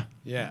boss. Yeah.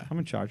 Yeah. I'm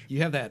in charge.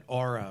 You have that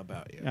aura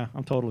about you. Yeah,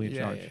 I'm totally in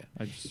Yeah, charge.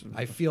 yeah, yeah.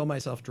 I feel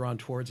myself drawn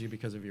towards you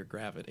because of your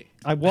gravity.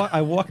 I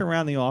walk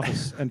around the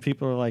office and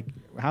people are like,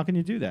 "How can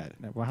you do that?"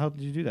 Well, how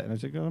did you do that? And I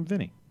said, "Oh, I'm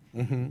Vinny."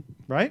 Mm-hmm.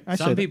 Right? I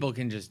Some said, people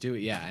can just do it,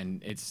 yeah,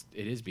 and it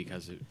is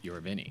because of you're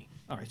Vinny.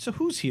 All right. So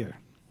who's here,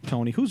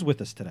 Tony? Who's with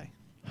us today?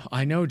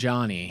 I know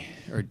Johnny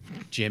or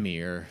Jimmy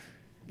or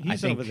I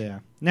He's think over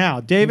there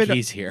now. David,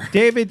 he's here.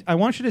 David, I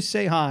want you to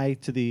say hi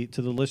to the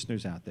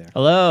listeners out there.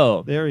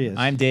 Hello. There he is.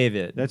 I'm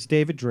David. That's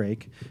David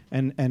Drake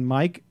and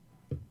Mike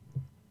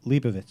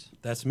Leibovitz.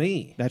 That's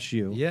me. That's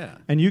you. Yeah.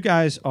 And you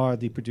guys are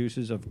the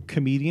producers of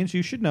Comedians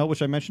You Should Know,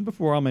 which I mentioned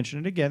before. I'll mention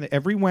it again.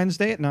 Every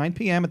Wednesday at 9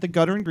 p.m. at the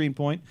Gutter in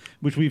Greenpoint,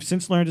 which we've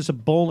since learned is a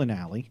bowling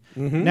alley.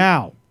 Mm-hmm.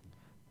 Now,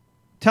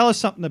 tell us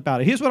something about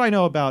it. Here's what I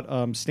know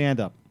about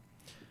stand-up.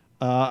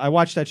 I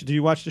watched that. Did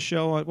you watch the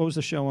show? What was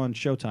the show on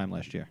Showtime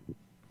last year?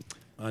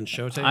 On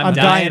Showtime? I'm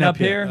dying up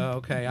here. Oh,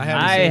 okay. I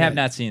haven't seen have it.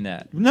 not seen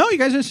that. No, you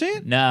guys didn't see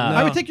it? No.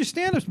 I would think your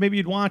stand-ups, maybe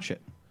you'd watch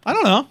it. I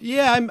don't know.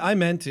 Yeah, I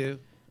meant to,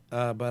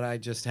 but I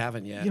just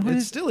haven't yet. You know what It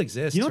is- still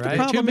exists, You know what right? the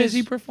problem Too busy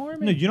is?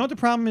 performing? No, you know what the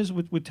problem is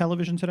with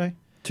television today?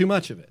 Too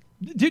much of it.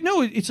 Dude,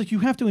 no, it's like you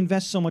have to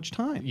invest so much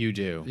time. You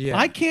do. Yeah.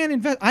 I can't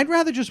invest. I'd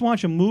rather just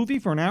watch a movie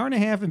for an hour and a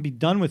half and be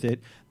done with it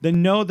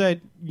than know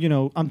that,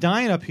 I'm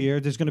dying up here.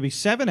 There's going to be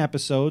 7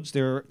 episodes.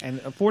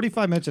 And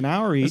 45 minutes an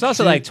hour each. There's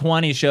also like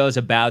 20 shows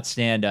about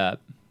stand-up.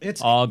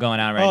 It's- all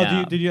going on right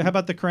now. Did you? How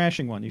about the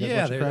Crashing one? You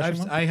guys watch the Crashing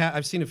one?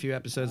 I've seen a few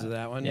episodes of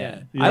that one. Yeah.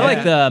 Yeah. I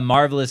like the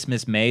Marvelous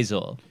Miss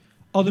Maisel.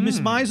 Oh, the Miss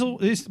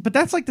Maisel is, but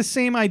that's like the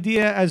same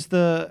idea as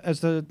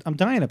the I'm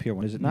dying up here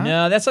one, is it not?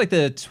 No, that's like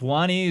the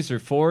 20s or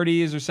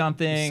 40s or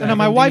something. No,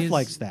 my wife 70s?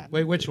 likes that.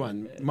 Wait, which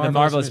one? The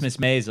Marvelous Miss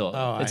Maisel.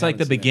 Oh, I it's like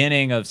the haven't seen it.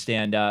 beginning of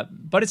stand-up,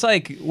 but it's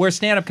like where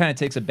stand-up kind of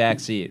takes a back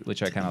seat,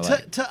 which I kind of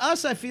like. To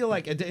us, I feel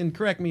like, and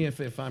correct me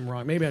if I'm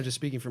wrong. Maybe I'm just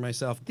speaking for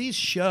myself. These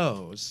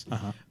shows,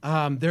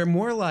 they're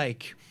more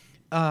like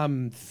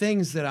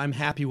things that I'm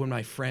happy when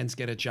my friends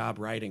get a job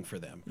writing for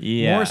them.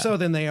 Yeah. More so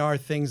than they are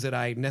things that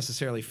I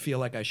necessarily feel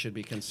like I should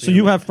be So consuming.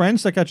 you have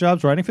friends that got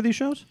jobs writing for these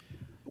shows?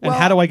 And Well,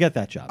 how do I get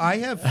that job? I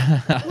have.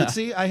 Let's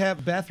see. I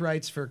have Beth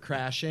writes for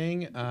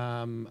Crashing.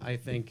 I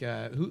think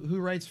who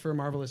writes for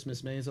Marvelous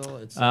Miss Maisel?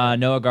 It's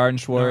Noah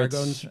Garden-Schwartz,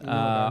 Noah our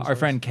Garden-Schwartz.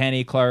 friend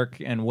Kenny Clark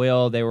and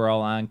Will, they were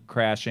all on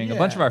Crashing. A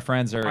bunch Yeah. of our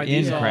friends are Are in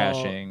these all-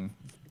 Crashing.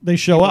 They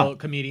show Well, up.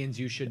 comedians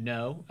you should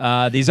know.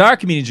 These are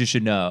comedians you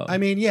should know. I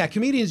mean, yeah,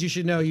 comedians you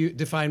should know. You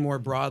define more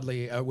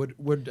broadly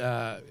would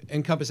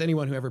encompass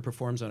anyone who ever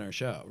performs on our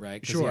show,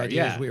 right? 'Cause Sure, the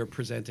idea yeah. is we are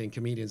presenting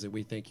comedians that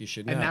we think you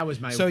should know. And that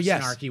was my so,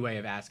 yes. snarky way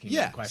of asking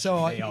Yeah, that question.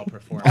 so they all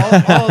perform.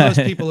 all of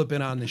those people have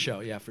been on the show,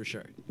 yeah, for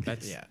sure.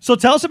 That's Yeah. So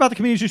tell us about the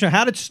community show.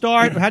 How did it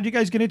start? How did you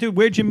guys get into it?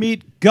 Where'd you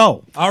meet?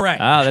 Go. All right.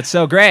 Oh, that's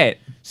so great.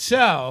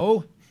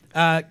 So,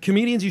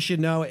 comedians you should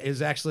know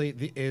is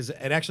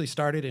it actually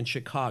started in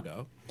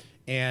Chicago,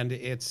 and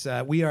it's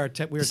we are The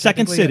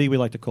second technically city, we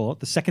like to call it.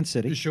 The second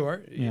city.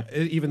 Sure, Yeah.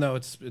 even though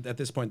it's at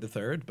this point the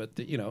third, but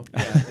yeah,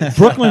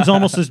 Brooklyn's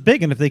almost as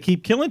big, and if they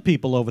keep killing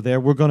people over there,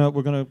 we're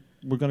gonna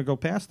go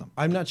past them.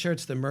 I'm not sure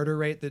it's the murder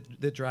rate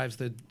that drives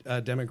the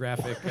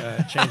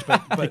demographic change,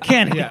 but It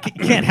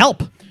can't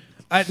help.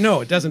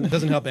 no, it doesn't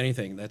help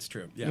anything. That's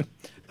true. Yeah.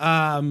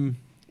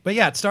 But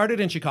yeah, it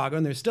started in Chicago,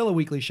 and there's still a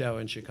weekly show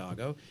in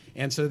Chicago.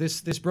 And so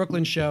this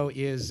Brooklyn show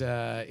is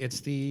it's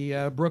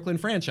the Brooklyn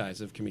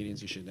franchise of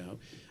Comedians You Should Know,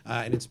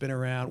 and it's been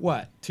around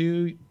what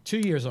 2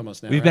 years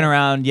almost now. We've been right?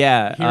 around,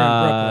 yeah. Here in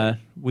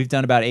Brooklyn. We've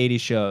done about 80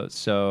 shows,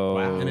 so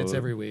And it's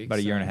every week, about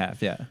a year so- and a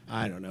half, yeah.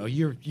 I don't know.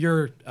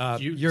 Your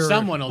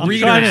someone will do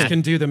readers the math.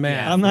 can do the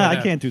math. I'm not- I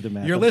but, can't do the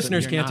math. Your I'm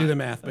listeners You're can't do not. the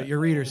math, but your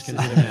readers can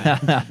do the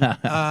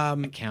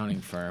math.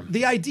 Accounting firm.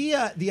 The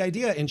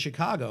idea in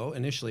Chicago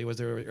initially was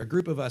there were a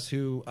group of us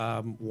who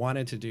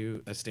wanted to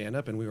do a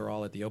stand-up, and we were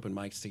all at the open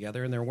mics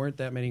together, and there weren't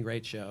that many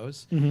great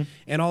shows,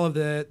 and all of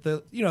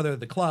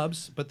the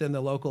clubs, but then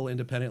the local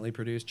independently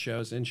produced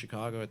shows in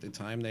Chicago at the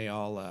time, they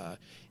all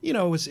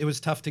it was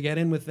tough to get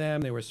in with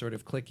them. They were sort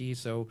of cliquey,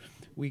 so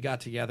we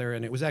got together,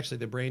 and it was actually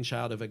the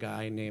brainchild of a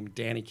guy named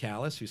Danny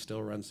Callis, who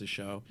still runs the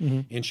show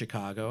in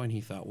Chicago, and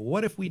he thought, well,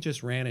 what if we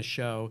just ran a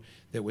show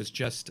that was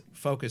just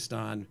focused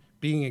on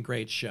being a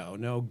great show,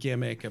 no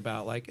gimmick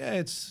about like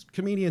it's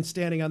comedians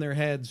standing on their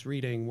heads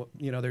reading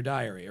their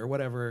diary or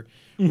whatever,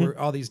 or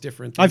all these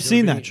different things. I've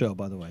seen that that would be- show,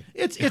 by the way.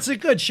 It's a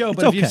good show,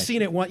 but if you've okay.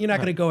 seen it once, you're not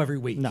going to go every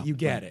week. No, You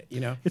get right.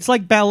 it, It's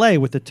like ballet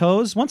with the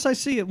toes. Once I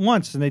see it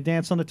once and they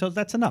dance on the toes,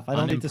 that's enough. I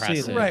don't need to see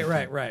it.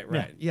 Unimpressive.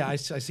 Right. Yeah, I've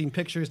seen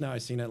pictures now.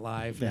 I've seen it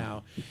live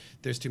now.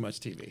 There's too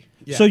much TV.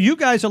 Yeah. So you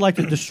guys are like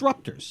the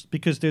disruptors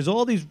because there's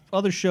all these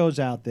other shows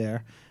out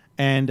there,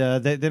 and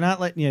they're not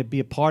letting you be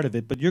a part of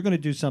it. But you're going to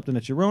do something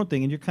that's your own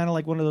thing, and you're kind of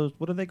like one of those.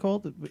 What are they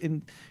called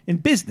in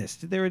business?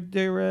 They're A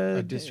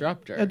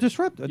disruptor. a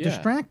disruptor, a Yeah.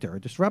 distractor, a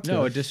disruptor.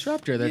 No, a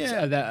disruptor. That's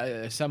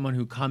Yeah. someone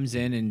who comes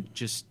in and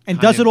just And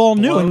kind does of it all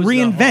new and blows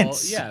the whole-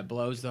 reinvents.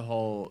 Blows the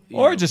whole.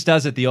 Or just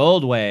does it the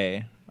old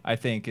way, I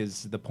think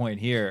is the point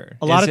here.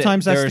 A lot Is of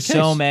times that's there the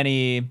are so case.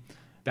 many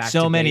Back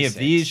so to many of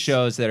these basics.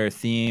 shows that are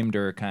themed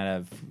or kind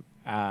of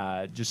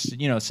just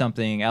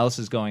something else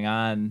is going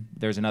on.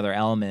 There's another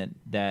element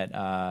that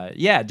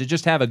to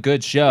just have a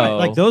good show.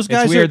 Like those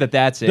guys. It's weird are,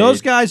 that's it.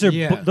 Those guys are.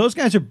 Yeah. Those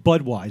guys are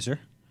Budweiser,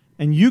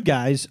 and you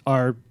guys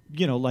are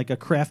like a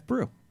craft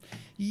brew.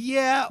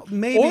 Yeah,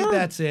 maybe Or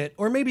that's it.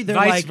 Or maybe they're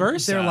vice like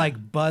versa. they're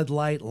like Bud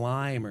Light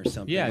Lime or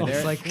something. Yeah, it's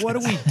they're- like what are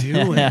we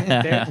doing?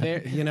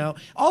 They're-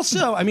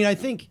 Also, I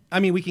think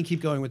we can keep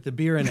going with the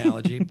beer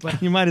analogy,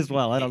 but You might as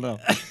well. I don't know.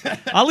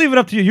 I'll leave it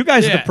up to you. You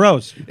guys are the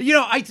pros.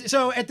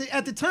 so at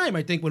the time,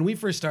 I think when we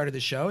first started the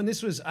show, and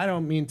this was I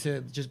don't mean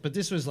to but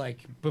this was like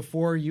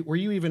before you were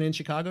you even in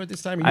Chicago at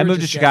this time? Or you I were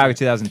moved to just Chicago in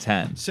getting-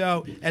 2010.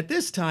 So at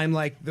this time,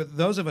 like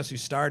those of us who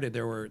started,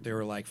 there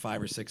were like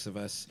 5 or 6 of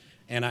us,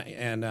 and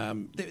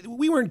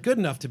we weren't good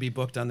enough to be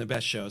booked on the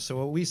best shows. So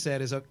what we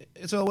said is,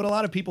 so what a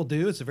lot of people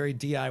do, it's a very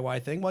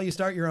DIY thing. Well, you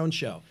start your own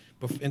show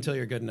until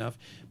you're good enough.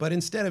 But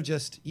instead of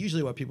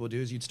usually what people do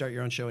is you'd start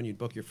your own show and you'd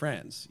book your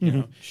friends. You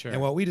know? Sure.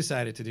 And what we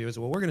decided to do is,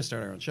 well, we're going to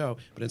start our own show,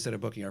 but instead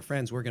of booking our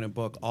friends, we're going to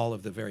book all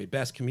of the very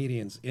best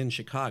comedians in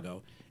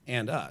Chicago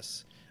and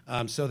us.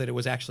 So that it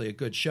was actually a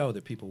good show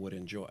that people would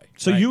enjoy.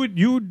 So right?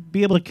 you would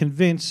be able to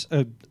convince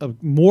a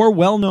more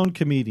well-known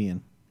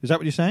comedian. Is that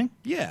what you're saying?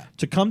 Yeah.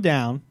 To come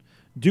down,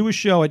 do a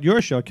show at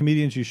your show,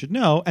 Comedians You Should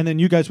Know, and then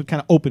you guys would kind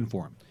of open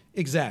for him.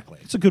 Exactly.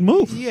 It's a good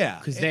move. Yeah.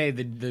 Because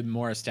the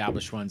more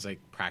established ones like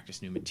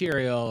practice new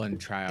material and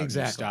try out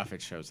Exactly. new stuff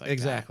at shows like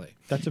Exactly.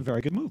 That's a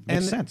very good move. Makes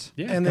And sense.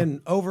 Yeah. And then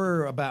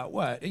over about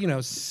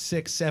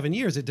 6-7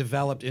 years, it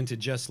developed into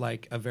just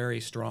like a very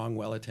strong,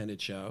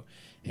 well-attended show,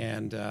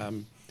 and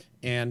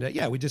And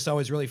yeah, we just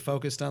always really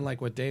focused on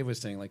like what Dave was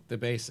saying, like the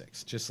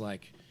basics. Just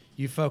like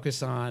you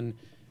focus on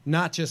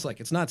not just like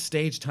it's not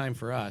stage time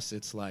for us.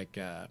 It's like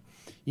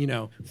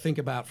think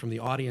about from the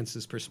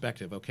audience's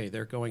perspective. Okay,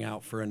 they're going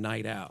out for a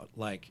night out.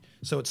 Like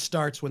so, it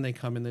starts when they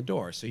come in the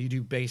door. So you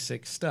do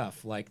basic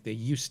stuff like they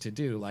used to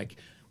do, like.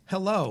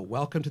 Hello,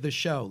 welcome to the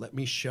show. Let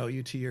me show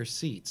you to your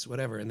seats,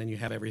 whatever. And then you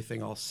have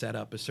everything all set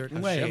up a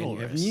certain way. And you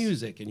have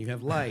music and you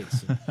have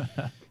lights.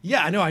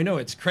 Yeah, I know.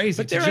 It's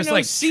crazy. But there to are just no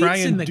like seats try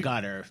and in the do-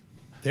 gutter.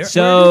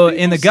 So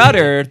in the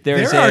gutter,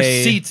 there's there are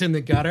a seats in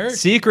the gutter.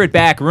 secret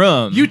back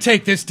room. You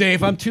take this,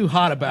 Dave. I'm too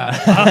hot about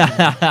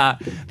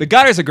it. The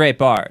Gutter's a great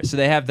bar. So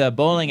they have the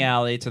bowling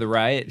alley to the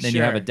right. Then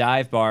you have Sure. a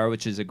dive bar,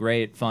 which is a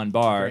great fun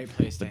bar. Great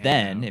place to But hang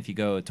then out. if you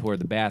go toward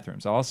the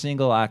bathrooms, all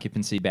single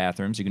occupancy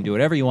bathrooms, you can do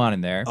whatever you want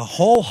in there. A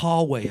whole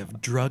hallway of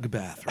drug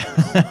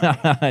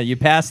bathrooms. You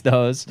pass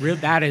those.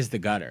 That is the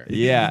gutter.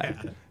 Yeah.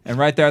 And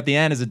right there at the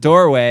end is a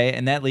doorway,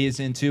 and that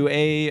leads into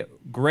a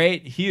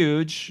great,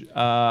 huge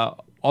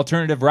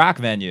alternative rock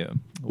venue,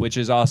 which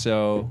is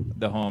also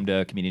the home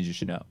to Comedians You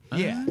Should Know.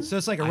 Yeah, so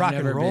it's like a I've rock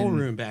and never roll been-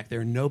 room back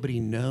there. Nobody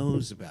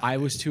knows about. I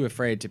it. was too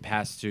afraid to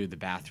pass through the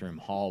bathroom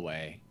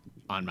hallway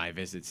on my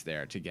visits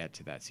there to get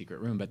to that secret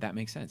room, but that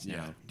makes sense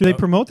now. Do they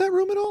promote that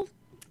room at all?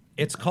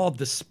 It's called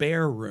the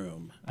spare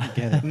room.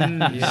 Get it?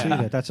 You see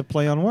that? That's a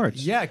play on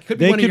words. Yeah, it could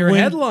be one of your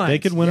headlines. They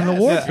could win an Yes.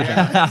 award for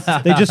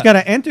that. They just got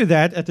to enter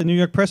that at the New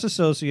York Press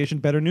Association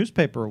Better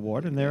Newspaper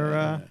Award, and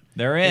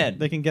They're in.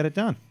 they can get it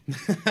done.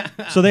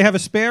 So they have a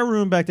spare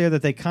room back there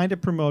that they kind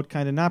of promote,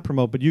 kind of not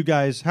promote. But you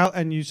guys,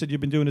 and you said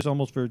you've been doing this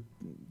almost for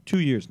 2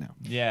 years now.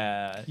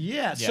 Yeah.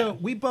 Yeah, so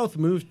we both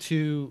moved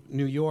to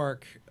New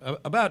York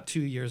about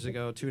 2 years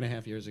ago,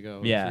 2.5 years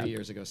ago, Yeah. 3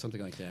 years ago,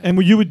 something like that. And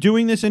were you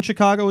doing this in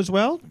Chicago as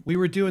well? we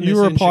were doing You this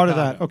were a in part of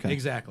Chicago. that, okay.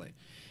 Exactly.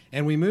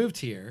 And we moved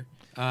here.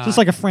 So it's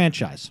like a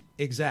franchise.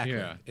 Exactly.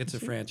 Yeah. It's a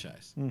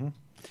franchise.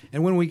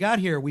 And when we got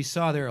here, we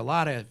saw there are a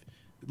lot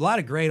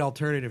of great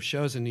alternative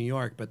shows in New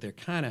York, but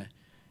it's kind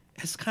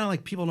of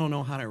like people don't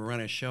know how to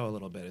run a show a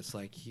little bit. It's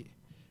like,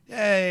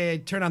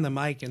 hey, turn on the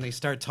mic and they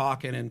start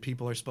talking and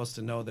people are supposed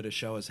to know that a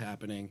show is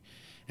happening.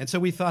 And so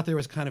we thought there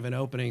was kind of an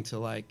opening to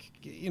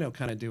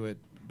kind of do it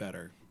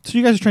better. So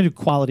you guys are trying to do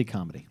quality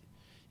comedy.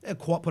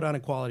 Put on a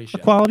quality show.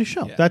 A quality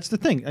show. Yeah. That's the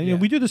thing. And, Yeah.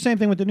 we do the same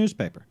thing with the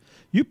newspaper.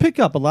 You pick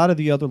up a lot of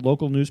the other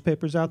local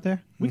newspapers out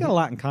there. We got a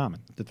lot in common,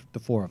 the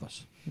four of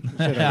us.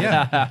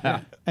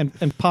 Yeah.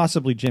 And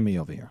possibly Jimmy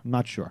over here. I'm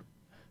not sure.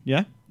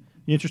 Yeah?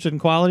 You interested in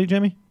quality,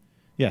 Jimmy?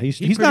 Yeah, he's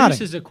He nodding.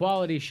 produces a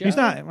quality show. He's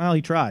not. Well,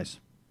 he tries.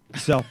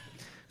 So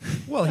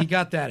Well, he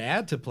got that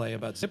ad to play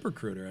about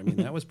ZipRecruiter. I mean,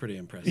 that was pretty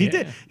impressive. he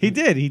did. He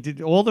did. He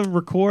did all the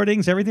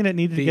recordings, everything that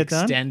needed to the get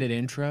done. extended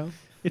intro.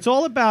 It's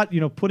all about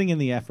putting in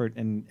the effort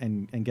and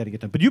getting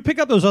it done. But you pick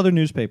up those other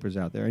newspapers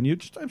out there, and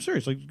I'm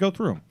serious. Like, go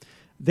through them.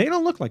 They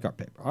don't look like our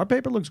paper. Our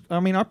paper looks.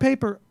 Our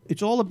paper.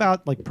 It's all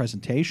about like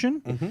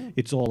presentation.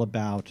 It's all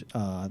about.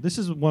 This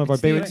is one of our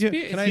Bay Ridge.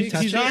 Can I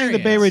touch He's on eyeing the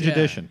Bay Ridge Yeah.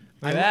 edition.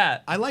 Look at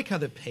that. I like how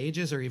the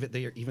pages are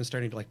even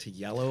starting to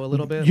yellow a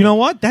little bit. You know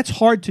what? That's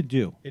hard to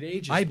do. It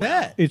ages. I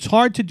bet. It's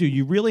hard to do.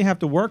 You really have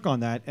to work on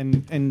that,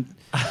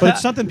 but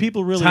it's something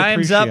people really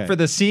Time's appreciate. up for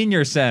the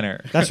senior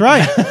center. That's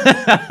right.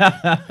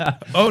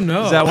 Oh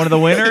no. Is that one of the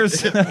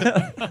winners?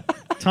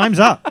 Time's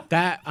up.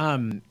 That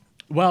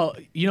well,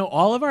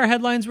 all of our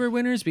headlines were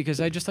winners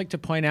because I just like to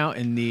point out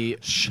in the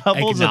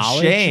Shovels of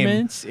shame.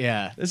 acknowledgements.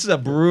 Yeah. This is a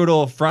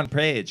brutal front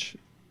page.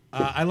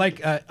 I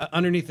like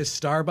underneath the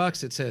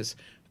Starbucks it says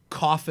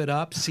 "Cough it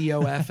up,"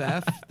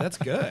 COFF. That's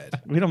good.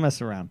 We don't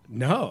mess around.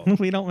 No.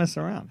 We don't mess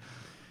around.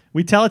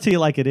 We tell it to you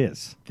like it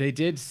is. They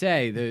did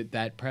say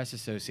that press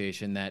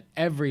association that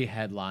every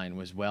headline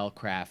was well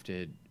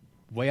crafted,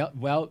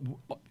 well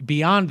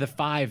beyond the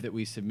 5 that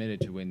we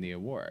submitted to win the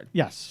award.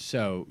 Yes.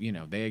 So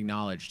they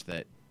acknowledged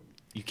that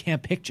you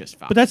can't pick just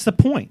 5. But that's the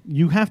point.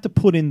 You have to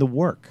put in the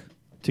work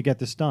to get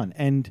this done,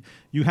 and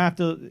you have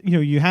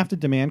to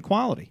demand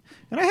quality.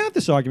 And I have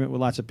this argument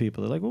with lots of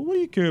people. They're like, "Well, what do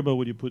you care about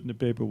what you put in the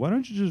paper? Why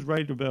don't you just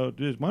write about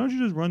this? Why don't you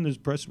just run this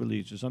press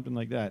release or something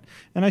like that?"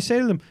 And I say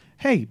to them,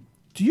 "Hey,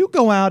 do you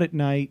go out at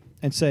night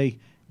and say,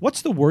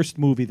 what's the worst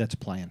movie that's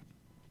playing?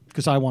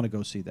 Because I want to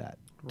go see that.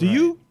 Do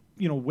you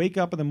wake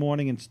up in the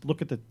morning and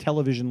look at the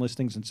television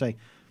listings and say,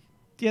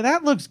 yeah,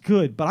 that looks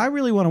good, but I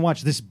really want to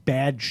watch this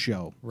bad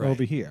show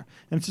over here."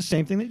 And it's the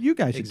same thing that you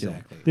guys are doing.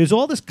 Exactly. There's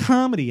all this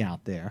comedy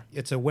out there.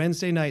 It's a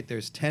Wednesday night.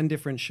 There's 10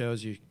 different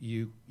shows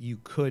you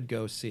could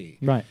go see.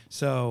 Right.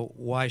 So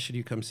why should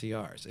you come see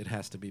ours? It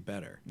has to be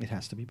better. It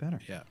has to be better.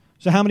 Yeah.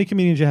 So how many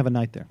comedians you have a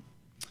night there?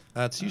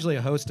 It's usually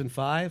a host and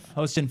 5.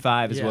 Host in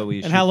 5 is Yeah. what we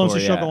shoot And how long's for,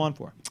 the show yeah. go on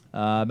for?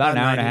 About an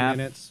hour and a 90 half.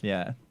 minutes.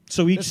 Yeah.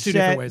 So each That's two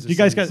different set, ways of you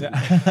guys saying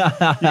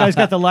got you guys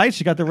got the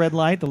lights. You got the red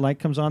light. The light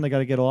comes on. They got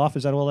to get off.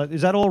 Is that all?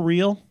 Is that all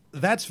real?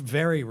 That's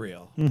very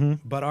real.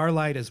 But our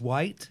light is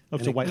white. Oh,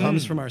 and so it white.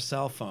 comes from our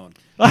cell phone.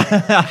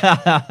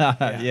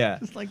 Yeah.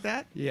 Just like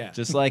that. Yeah.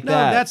 Just like no,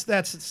 that.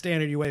 that's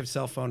standard. You wave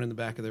cell phone in the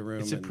back of the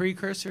room. it's a and-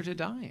 precursor to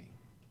dying.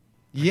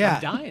 Yeah.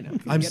 I'm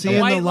dying. I'm Get seeing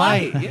the white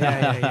light. light.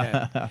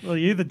 Yeah. Well,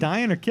 you're either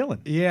dying or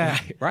killing. Yeah.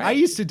 Right. I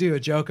used to do a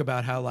joke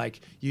about how, like,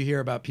 you hear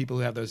about people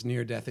who have those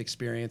near-death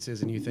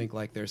experiences and you think,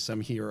 like, there's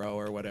some hero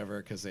or whatever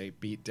because they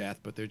beat death,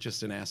 but they're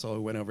just an asshole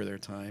who went over their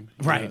time.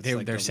 You Right, know, it's they're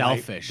the light-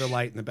 selfish. The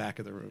light in the back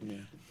of the room, yeah.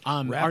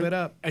 Wrap it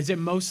up. Is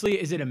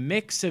it a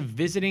mix of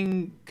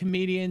visiting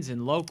comedians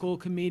and local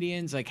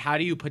comedians? Like, how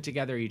do you put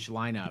together each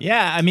lineup?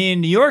 Yeah, I mean,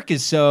 New York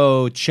is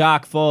so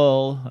chock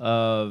full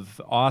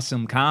of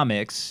awesome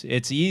comics.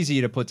 It's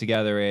easy to put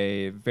together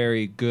a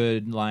very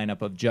good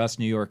lineup of just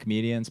New York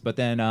comedians. But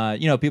then,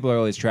 people are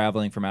always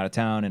traveling from out of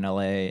town in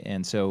LA.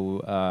 And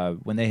so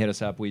when they hit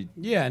us up,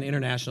 Yeah, and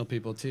international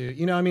people, too.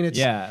 You know, I mean,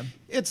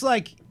 it's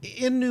like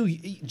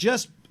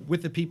just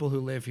with the people who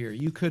live here,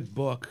 you could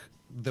book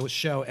the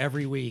show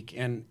every week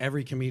and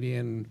every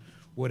comedian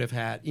would have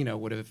had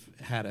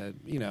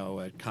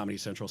a Comedy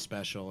Central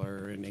special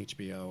or an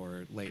HBO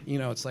or late. You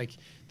know, it's like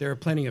there are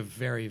plenty of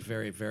very,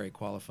 very, very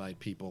qualified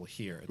people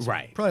here. It's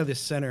Right. probably the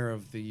center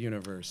of the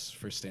universe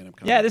for stand-up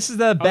comedy. yeah, this is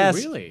the best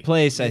really?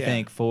 place, I Yeah.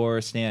 think,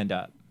 for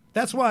stand-up.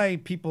 That's why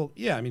people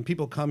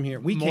come here.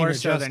 We came More here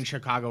so just than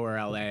Chicago or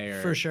LA.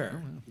 Or, for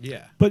sure.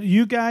 Yeah. But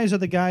you guys are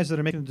the guys that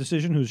are making the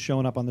decision who's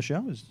showing up on the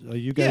show. Are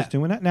you guys Yeah.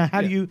 doing that now?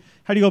 How do you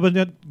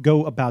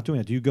go about doing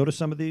it? Do you go to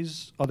some of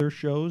these other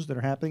shows that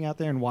are happening out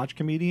there and watch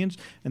comedians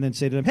and then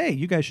say to them, "Hey,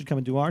 you guys should come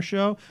and do our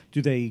show"?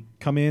 Do they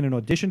come in and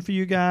audition for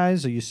you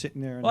guys? Are you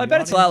sitting there? Well, I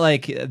bet it's a lot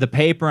like the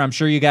paper. I'm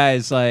sure you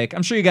guys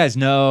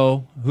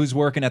know who's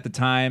working at the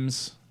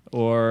Times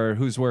or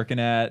who's working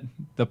at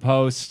the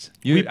Post.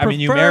 You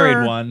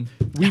married one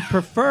We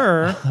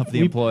prefer of the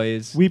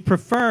employees. We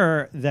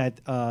prefer that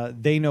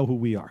they know who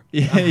we are.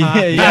 yeah,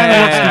 It kind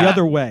of works the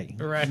other way,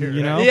 Right,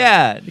 You know,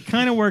 Yeah. It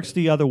kind of works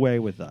the other way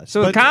with us.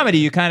 So with But- comedy,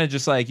 you kind of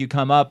just like you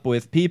come up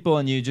with people,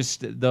 and you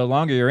just the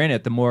longer you're in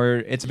it, the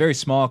more it's a very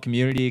small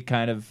community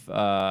kind of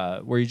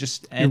where you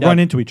just you end run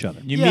up into each other.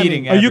 you Yeah, I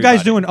meeting. mean- Are you guys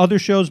everybody. doing other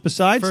shows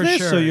besides For this?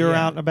 sure, So you're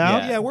yeah. out and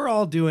about. Yeah. Yeah, we're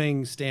all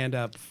doing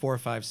stand-up 4,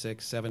 5,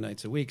 6, 7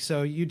 nights a week.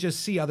 So you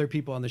just see other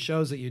people on the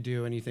shows that you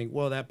do, and you think,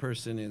 well, that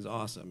person is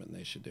awesome, and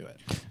they should do it.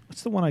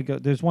 What's the one I go?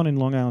 There's one in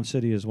Long Island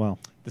City as well.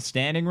 the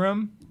standing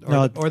room?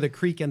 Or the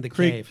Creek and the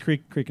Creek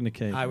Cave. in the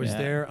Cave. I was Yeah.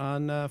 there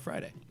on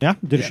Friday. Yeah,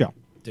 did a Yeah. show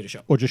Did a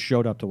show. or just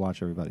showed up to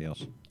watch everybody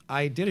else.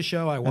 I did a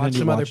show. I And then watched you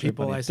some other watched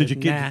people. everybody. I said,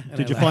 Did you nah, and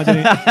Did I you left. find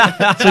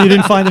any? So you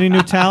didn't find any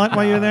new talent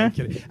while you were there? I'm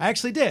kidding. I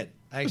actually did.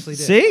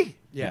 See?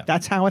 Yeah.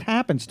 That's how it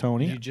happens,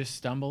 Tony. You just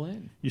stumble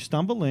in. You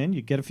stumble in,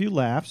 you get a few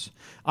laughs.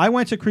 I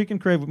went to Creek and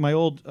Crave with my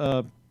old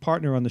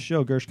partner on the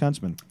show, Gersh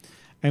Kunzman.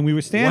 And we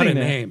were standing What a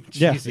there. name.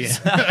 Yeah. Jesus.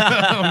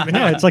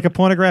 Yeah, it's like a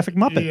pornographic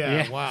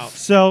Muppet. Wow.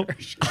 So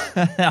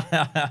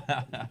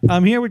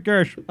I'm here with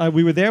Gersh.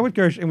 We were there with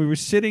Gersh, and we were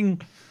sitting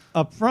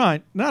up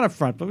front. Not up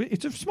front, but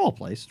it's a small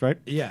place, right?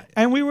 Yeah.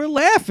 And we were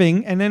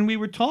laughing, and then we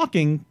were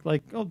talking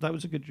like, "Oh, that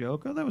was a good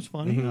joke. Oh, that was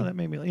funny. Oh, that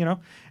made me, you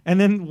know." And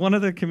then one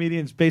of the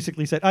comedians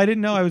basically said, "I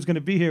didn't know I was going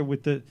to be here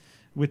with the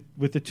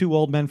two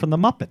old men from the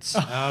Muppets."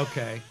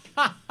 Okay.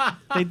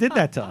 They did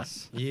that to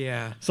us.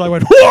 Yeah. So I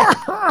went,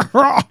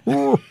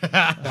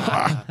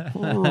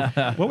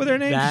 what were their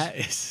names? That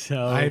is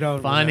so I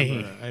don't funny.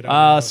 remember. I don't know.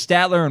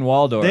 Statler and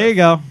Waldorf. There you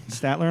go.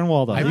 Statler and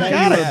Waldorf. I You bet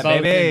got you it. were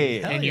both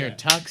baby. in your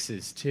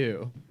tuxes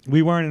too.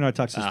 We weren't in our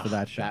tuxes Oh, for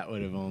that show. That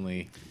would have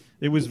only.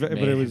 It was, but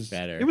made it it was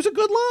better. It was a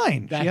good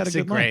line. She had That's a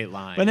a good great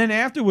line. But then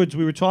afterwards,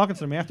 we were talking to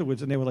them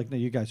afterwards, and they were like, "No,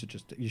 you guys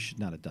you should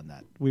not have done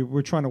that. We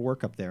were trying to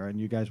work up there, and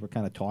you guys were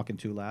kind of talking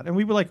too loud." And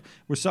we were like,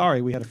 "We're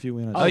sorry. We had a few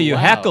in us." Oh, you wow.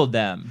 heckled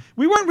them.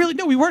 We weren't really.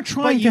 No, we weren't But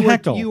trying to you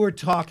heckle. were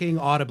talking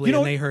audibly, You know,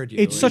 and they heard you.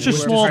 It's such a You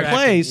were small distracted.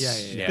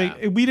 place. Yeah, yeah, yeah.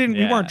 Yeah. We didn't.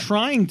 We Yeah. weren't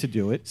trying to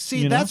do it. See,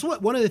 you know? that's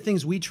what one of the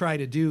things we try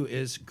to do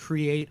is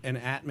create an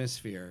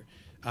atmosphere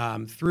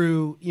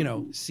through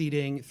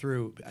seating,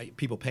 through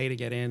people pay to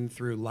get in,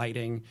 through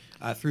lighting,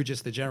 through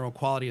just the general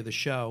quality of the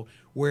show,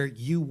 where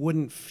you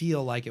wouldn't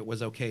feel like it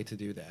was okay to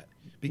do that.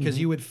 Because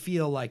you would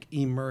feel like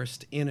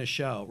immersed in a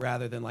show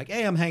rather than like,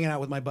 hey, I'm hanging out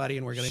with my buddy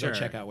and we're going to go Sure.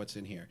 check out what's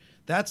in here.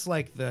 That's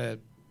like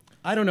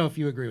I don't know if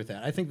you agree with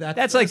that. I think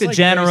That's like the basically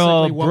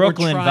general what we're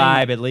Brooklyn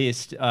trying- vibe, at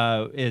least,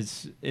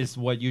 is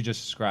what you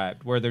just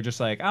described, where they're just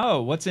like,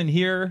 oh, what's in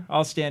here?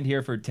 I'll stand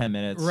here for 10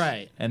 minutes.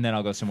 Right. And then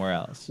I'll go somewhere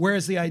else.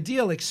 Whereas the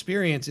ideal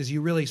experience is you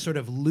really sort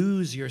of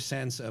lose your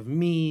sense of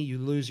me, you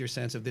lose your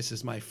sense of this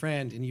is my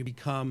friend, and you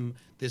become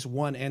this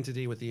one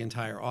entity with the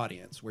entire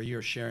audience where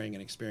you're sharing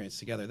an experience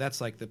together.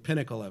 That's like the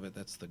pinnacle of it.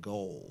 That's the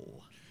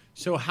goal.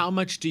 So how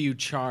much do you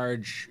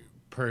charge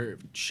per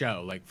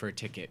show, like for a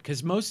ticket?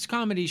 Because most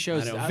comedy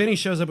shows, I know. Vinny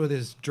shows up with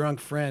his drunk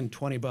friend,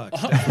 $20. all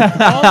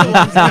the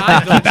ones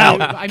that I go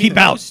to, I mean, Keep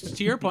out. most,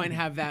 to your point,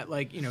 have that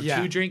like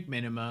Yeah. 2-drink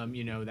minimum.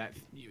 That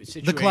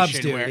situation clubs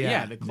do, where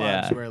yeah. the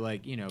clubs Yeah. where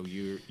like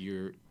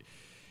you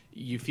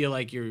feel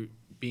like you're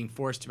being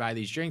forced to buy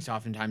these drinks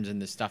oftentimes,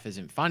 and the stuff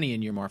isn't funny,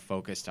 and you're more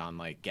focused on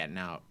like getting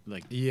out.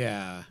 Like,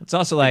 Yeah. It's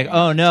also like,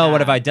 oh no,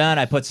 what have I done?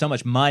 I put so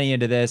much money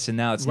into this, and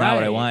now it's not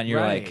what I Right, want. And you're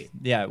right. like,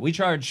 yeah, we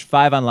charge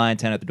 $5 online,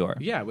 10 at the door.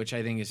 yeah, which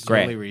I think is Great.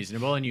 totally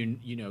reasonable, and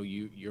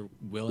you're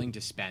willing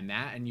to spend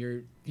that, and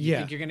you Yeah.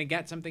 think you're going to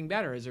get something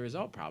better as a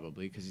result,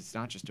 probably, because it's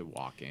not just a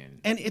walk in.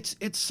 And it's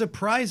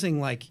surprising,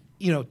 like,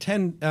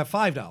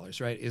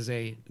 $5, right, is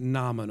a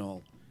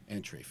nominal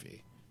entry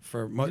fee.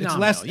 Nominal,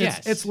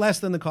 yes. It's less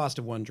than the cost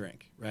of one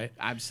drink, right?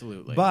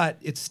 Absolutely. But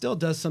it still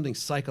does something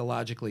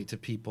psychologically to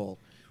people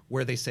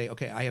where they say,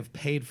 okay, I have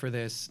paid for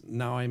this,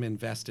 now I'm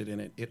invested in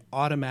it. It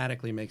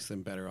automatically makes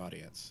them better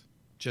audience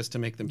just to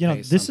make them pay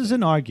this is something.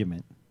 an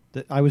argument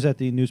that I was at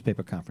the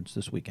newspaper conference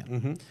this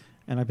weekend,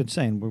 and I've been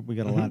saying we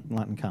got a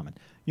lot in common.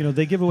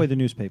 They give away the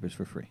newspapers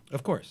for free.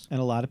 Of course. And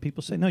a lot of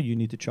people say, no, you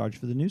need to charge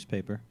for the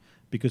newspaper,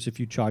 because if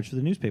you charge for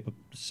the newspaper,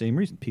 the same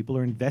reason, people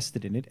are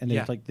invested in it, and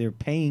Yeah. they're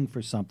paying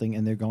for something,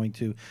 and they're going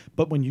to.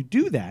 But when you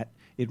do that,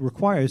 it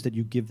requires that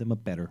you give them a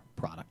better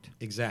product.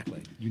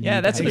 Exactly. You Yeah,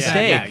 need that's to a have-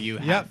 mistake. Yeah, you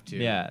have Yep. to.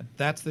 Yeah.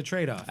 That's the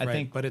trade-off, I right?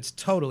 think- But it's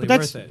totally But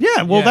that's worth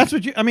it. that's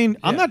what you. I mean,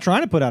 I'm Yeah. not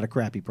trying to put out a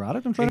crappy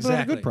product. I'm trying to put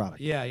out a good product.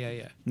 Yeah.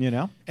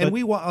 And And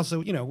we want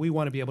also, we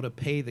want to be able to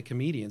pay the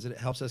comedians, and it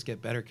helps us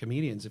get better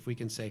comedians if we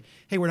can say,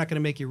 hey, we're not going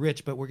to make you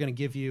rich, but we're going to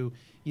give you,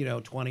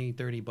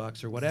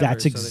 $20-$30 or whatever.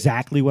 that's so that-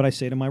 exactly what I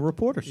say to my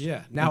reporters.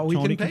 Yeah. And Now we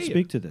Tony can pay you.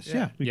 speak to this. Yeah.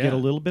 Yeah, we Yeah. get a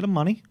little bit of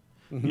money.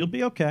 You'll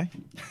be okay.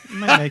 You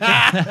might make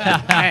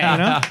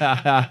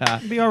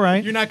it. You'll be all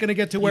right. You're not going to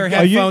get to wear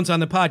Are you- headphones on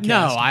the podcast.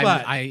 No,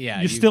 but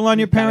You're still on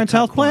your you've got to parents' cut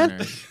health plan?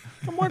 corners.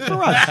 Come work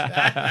for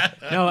us.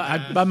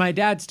 No, but my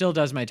dad still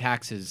does my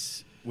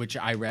taxes, which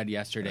I read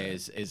yesterday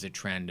is a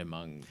trend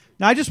among.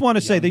 Now, I just want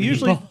to say they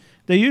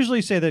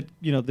usually say that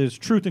there's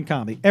truth in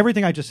comedy.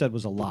 Everything I just said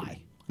was a lie.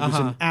 It was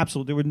an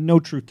absolute. There was no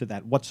truth to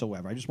that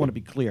whatsoever. I just want to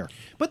be clear.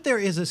 But there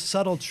is a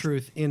subtle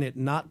truth in it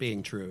not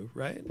being true,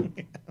 right?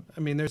 I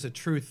mean, there's a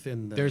truth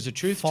in the There's a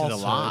truth to the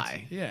falsehoods.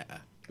 lie. Yeah.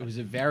 It was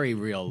a very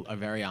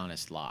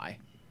honest lie.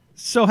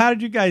 So how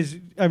did you guys?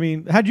 I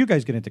mean, how did you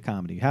guys get into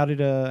comedy? How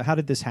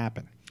did this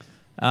happen?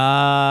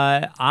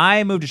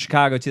 I moved to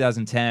Chicago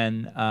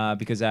 2010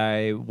 because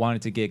I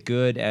wanted to get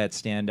good at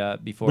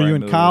stand-up before Were you I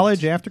in moved.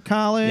 college? After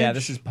college? Yeah,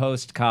 this is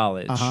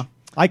post-college.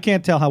 I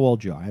can't tell how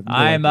old you are. I have no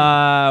I'm,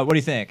 idea. what do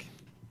you think?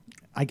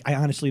 I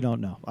honestly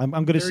don't know. I'm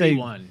going to say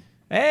 31.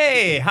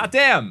 Hey, hot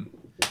damn.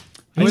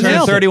 I You turned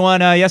nailed it. 31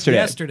 yesterday.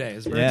 Yesterday.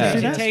 His birthday Yeah.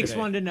 was It yesterday. takes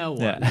one to know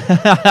one.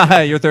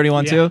 Yeah. You're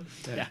 31 too?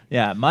 Yeah.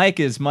 Yeah, Mike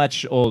is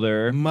much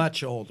older.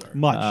 Much older.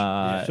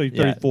 much. So you're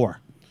yeah.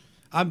 34,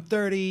 I'm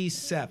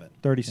 37.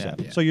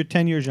 37. Yeah. So you're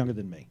 10 years younger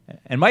than me.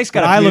 And Mike's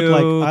But got I a look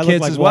few like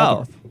kids as well.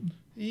 Waldorf.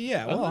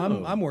 Yeah, well,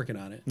 I'm working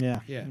on it. Yeah.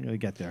 Yeah. I'm going to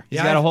get there. He's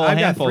got a whole I've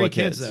handful got 3 of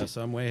kids, kids. though,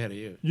 so I'm way ahead of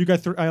you. You got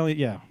three.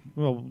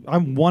 Well,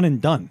 I'm one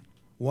and done.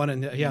 One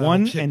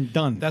One and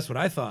done. That's what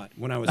I thought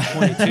when I was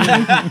 22.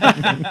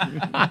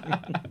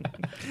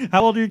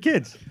 How old are your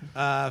kids?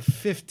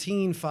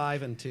 15,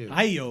 5, and 2.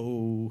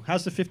 Ayo.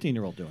 How's the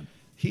 15-year-old doing?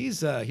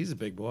 He's a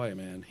big boy,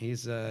 man.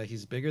 He's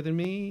bigger than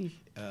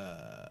me.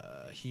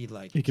 He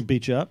He can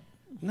beat you up?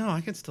 No,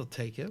 I can still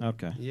take him.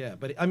 Okay. Yeah,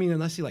 but I mean,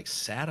 unless he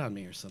sat on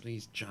me or something,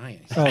 he's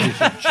giant. Oh, He's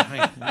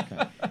giant.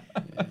 Okay.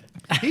 Yeah.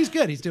 He's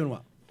good. He's doing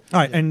well. All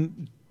right,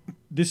 and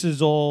this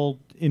is all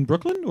in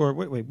Brooklyn? Or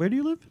wait, where do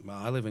you live? Well,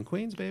 I live in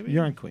Queens, baby.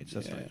 You're in Queens.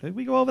 That's Yeah. right. Did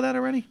we go over that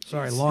already?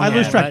 Sorry, Long I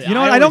lose Island. track. You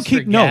know what? I don't always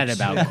keep forget notes.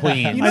 about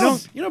Queens. You I know,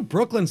 don't-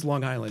 Brooklyn's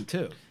Long Island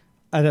too.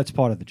 That's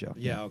part of the joke.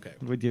 Yeah, okay.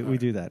 We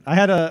do that. I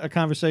had a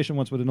conversation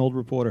once with an old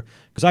reporter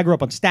because I grew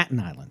up on Staten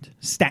Island.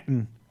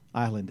 Staten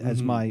Island,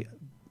 as my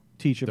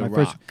teacher, The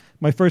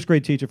my Rock. first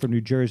grade teacher from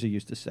New Jersey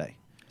used to say.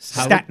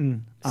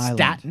 Staten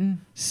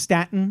Island.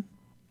 Staten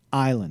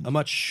Island. A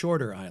much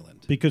shorter island.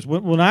 Because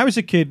when I was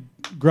a kid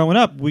growing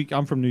up,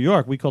 I'm from New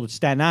York. We called it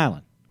Staten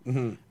Island.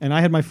 And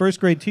I had my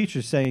first grade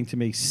teacher saying to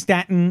me,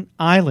 Staten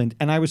Island.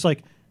 And I was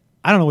like,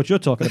 I don't know what you're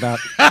talking about.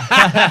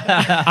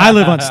 I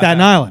live on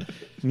Staten Island.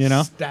 You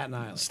know? Staten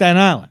Island.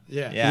 Staten Island.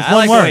 Yeah. Yeah, There's I one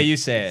like word. the way you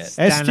say it.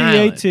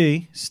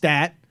 S-T-A-T,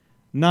 Stat,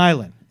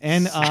 Nyland.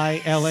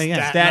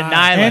 N-I-L-A-N. Staten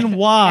Island.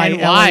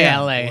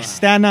 N-Y-L-A-N.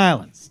 Staten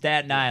Island.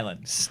 Staten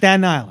Island.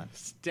 Staten Island.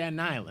 Staten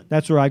Island.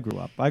 That's where I grew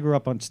up. I grew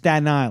up on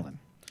Staten Island.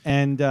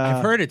 And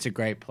I've heard it's a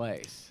great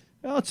place.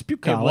 well, it's It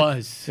bucolic.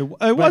 was. It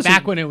But was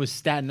back when it was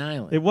Staten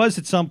Island. It was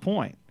at some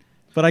point.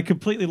 But I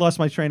completely lost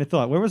my train of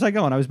thought. Where was I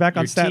going? I was back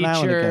on Your Staten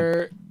Island again.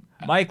 teacher,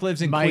 Mike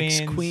lives in Mike's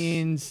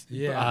Queens.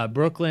 Yeah.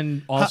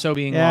 Brooklyn also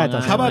being yeah, it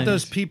Long does. How about Island.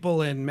 those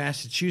people in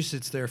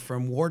Massachusetts? They're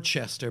from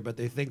Worcester, but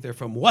they think they're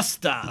from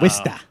Worcester.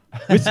 Worcester.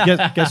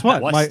 Guess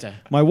what? Worcester.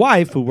 My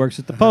wife, who works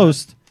at the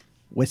Post,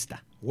 Worcester.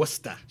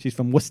 Worcester. She's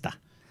from Worcester.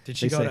 Did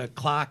she They go say. to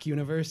Clark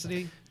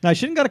University? No,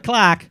 she didn't go to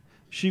Clark.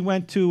 She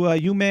went to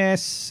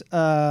UMass.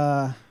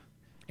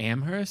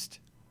 Amherst?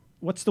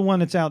 What's the one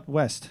that's out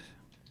west?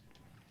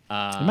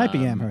 It might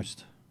be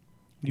Amherst.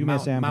 UMass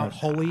Mount Amherst.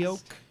 Holyoke.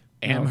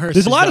 Amherst.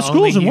 There's a is lot the of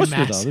schools in only Worcester,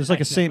 UMass though. There's like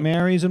a I St. know.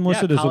 Mary's in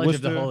Worcester. Yeah, There's a College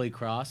Worcester. of the Holy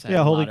Cross. I yeah,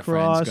 had a Holy lot of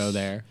Cross. friends go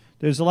there.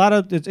 There's a lot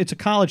of. It's a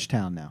college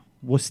town now.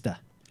 Worcester.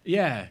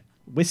 Yeah.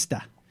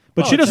 Worcester.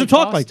 But Oh, she it's doesn't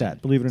like talk like Boston.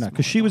 that, believe it or not,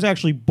 because she was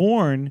actually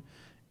born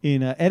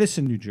in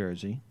Edison, New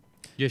Jersey.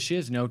 Yeah, she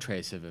has no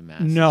trace of a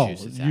No,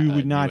 Massachusetts. you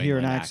would not New hear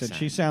an England accent.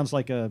 She sounds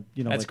like a,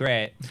 That's like,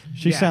 great.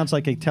 She Yeah. sounds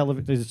like a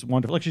television. It's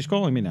wonderful. Look, she's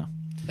calling me now.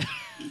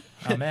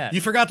 Oh man. You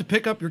forgot to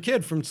pick up your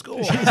kid from school.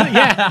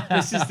 Yeah,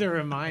 this is the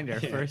reminder.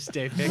 First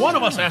day pickup. One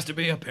of us has to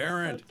be a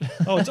parent.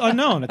 Oh, it's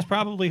unknown. It's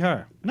probably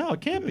her. No, it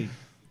can't be.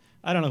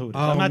 I don't know who it is. Oh,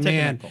 I'm not taking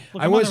man. that call.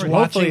 Look, I I'm on was the radio.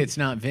 Hopefully, watching- it's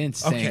not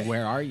Vince Okay. saying,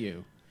 "Where are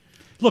you?"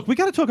 Look, we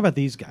got to talk about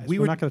these guys.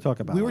 We're not going to talk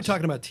about. We were us.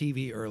 talking about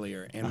TV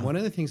earlier, and one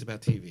of the things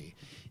about TV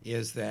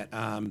is that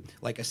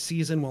like a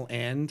season will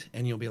end,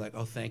 and you'll be like,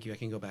 "Oh, thank you, I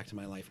can go back to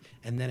my life,"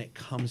 and then it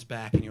comes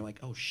back, and you're like,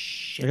 "Oh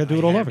shit, I gotta do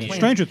it all had over again. plans."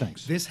 Stranger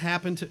Things. This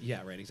happened to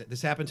exactly.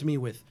 This happened to me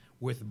with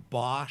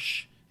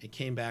Bosch. It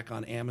came back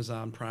on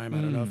Amazon Prime. I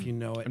don't know if you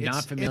know it. I'm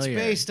not familiar.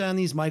 It's based on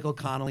these Michael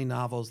Connelly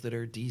novels that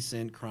are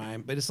decent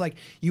crime, but it's like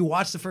you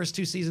watch the first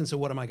 2 seasons. So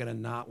what am I going to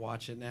not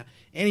watch it now?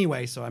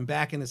 Anyway, so I'm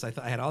back in this. I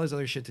thought I had all this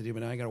other shit to do,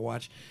 but now I got to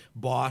watch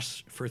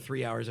Bosch for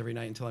 3 hours every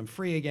night until I'm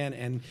free again.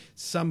 And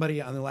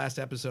somebody on the last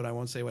episode, I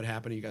won't say what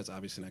happened. You guys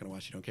obviously not going to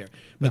watch. You don't care.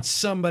 But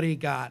somebody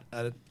got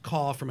a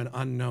call from an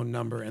unknown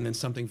number, and then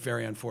something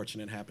very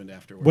unfortunate happened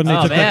afterwards. When they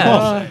Oh, took man.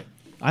 that call.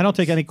 I don't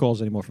take any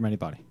calls anymore from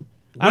anybody.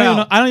 I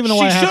don't even know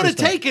why I She have should this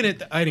have thing. taken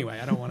it. Anyway,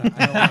 I don't want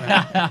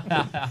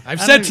to.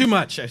 I've said too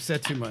much. I've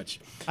said too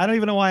much. I don't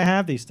even know why I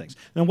have these things.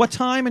 And what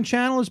time and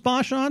channel is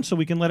Bosch on, so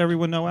we can let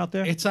everyone know out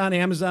there? It's on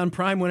Amazon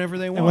Prime whenever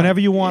they want. And whenever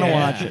you want to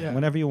Yeah. watch it.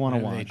 Whenever you want to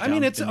Whenever watch they it. I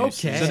mean, Jump it's the new okay.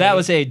 season. So that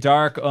was a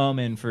dark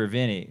omen for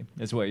Vinny,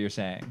 is what you're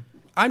saying.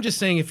 I'm just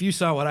saying, if you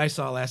saw what I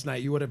saw last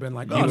night, you would have been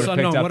like, You "Oh, it's would've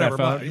picked unknown, up that whatever."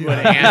 phone? but- You would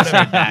have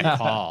answered that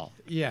call.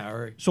 Yeah.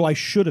 Or So I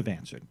should have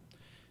answered.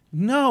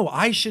 no,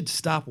 I should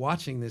stop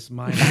watching this.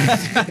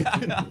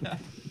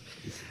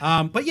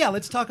 But yeah,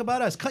 let's talk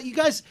about us, you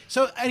guys.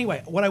 So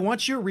anyway, what I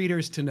want your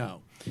readers to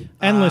know,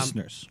 And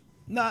listeners.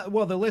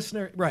 well, the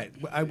listener, right?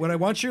 What I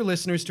want your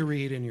listeners to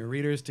read and your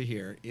readers to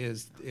hear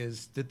is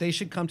that they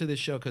should come to this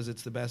show because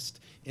it's the best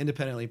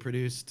independently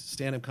produced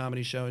stand-up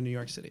comedy show in New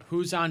York City.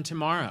 Who's on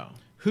tomorrow?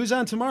 Who's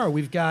on tomorrow?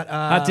 We've got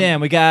Hot damn,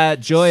 we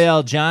got Joy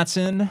L.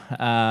 Johnson.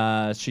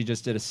 She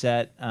just did a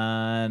set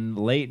on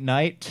Late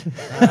Night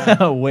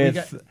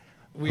with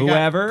we got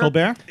whoever.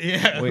 Colbert?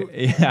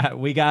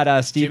 We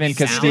got Stephen Jimmy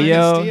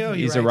Castillo.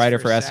 He He's a writes writer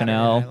for Saturday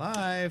SNL.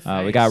 Night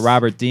Live. We got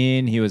Robert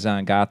Dean. He was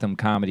on Gotham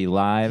Comedy He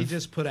Live.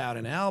 just put out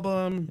an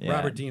album. Yeah.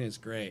 Robert Dean is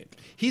great.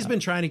 He's been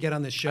trying to get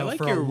on this show I like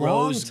for your a long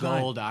rose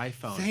time. gold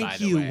iPhone. Thank by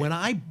the you. way. When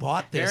I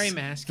bought this, Very the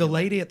masculine.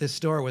 lady at the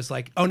store was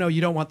like, "Oh no, you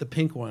don't want the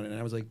pink one," and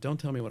I was like, "Don't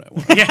tell me what I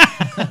want."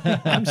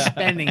 I'm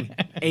spending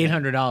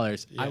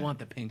 $800. I want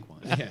the pink one.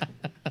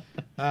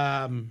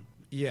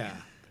 Yeah.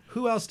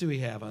 Who else do we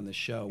have on the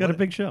show? Got a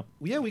big show.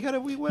 Yeah, we got a.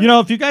 You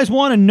know, if you guys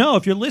want to know,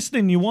 if you're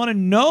listening, you want to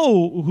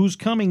know who's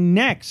coming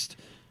next,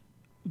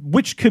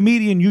 which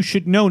comedian you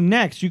should know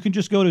next, you can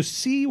just go to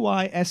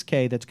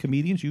CYSK, that's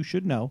Comedians You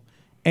Should Know,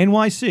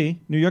 NYC,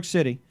 New York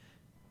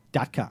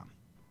City.com.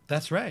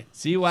 That's right.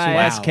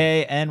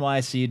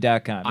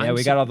 CYSKNYC.com. Yeah, I'm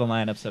we got all the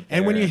lineups up there.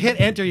 And when you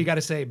hit enter, you got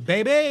to say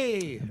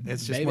 "baby."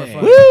 It's just more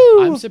Baby. fun.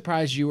 I'm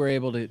surprised you were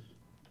able to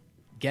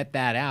get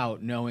that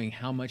out knowing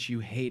how much you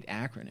hate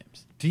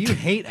acronyms. Do you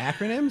hate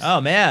acronyms? Oh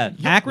man,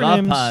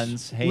 Acronyms. Love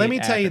puns. Hate Let me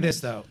tell you acronyms.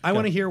 this though. I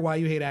want to hear why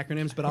you hate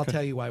acronyms, but I'll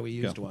tell you why we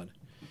used one.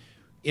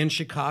 In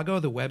Chicago,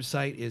 the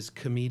website is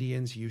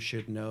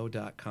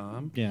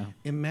comediansyoushouldknow.com. Yeah.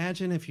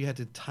 Imagine if you had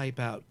to type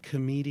out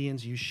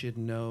comedians you should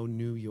know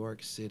New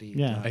York City.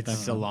 Yeah.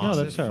 It's the No, longest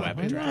that's terrible. web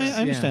I address.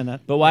 understand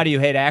that. But why do you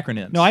hate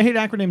acronyms? No, I hate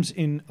acronyms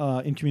in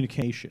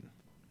communication.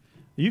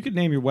 You could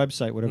name your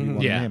website whatever you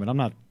want Yeah. to name it. I'm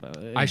not.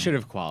 I should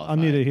have qualified.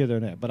 I'm neither here nor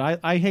there. But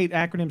I hate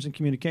acronyms in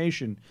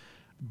communication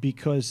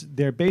because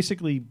they're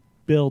basically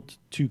built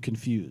to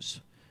confuse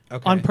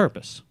Okay. on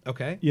purpose.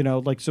 Okay. You know,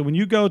 like, so when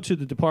you go to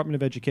the Department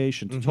of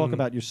Education to talk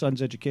about your son's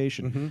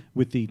education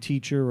with the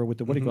teacher or with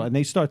the, what do you call it, and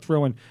they start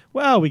throwing,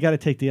 well, we got to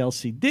take the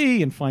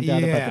LCD and find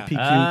out Yeah. about the PQ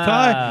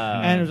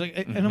Ah. and it was like,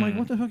 and I'm like,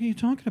 what the fuck are you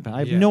talking about? I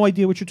have Yeah. no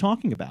idea what you're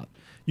talking about.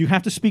 You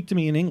have to speak to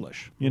me in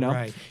English, you know?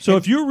 Right. So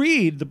if you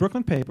read the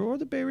Brooklyn Paper or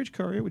the Bay Ridge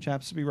Courier, which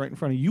happens to be right in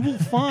front of you, you will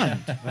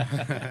find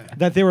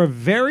that there are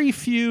very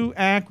few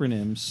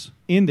acronyms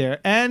in there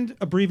and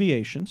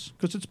abbreviations,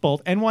 because it's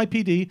both.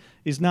 NYPD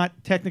is not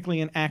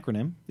technically an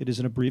acronym. It is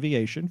an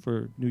abbreviation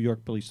for New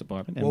York Police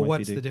Department, Well, NYPD.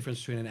 what's the difference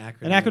between an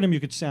acronym? An acronym you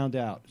could sound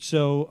out.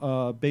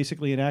 So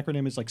basically, an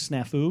acronym is like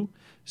snafu,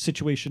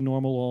 situation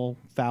normal, all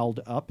fouled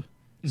up.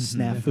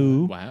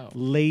 Snafu. Wow.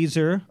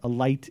 Laser, a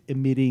light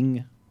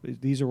emitting.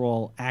 These are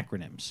all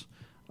acronyms.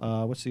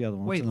 What's the other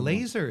one? What's Wait, another one?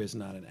 laser is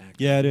not an acronym.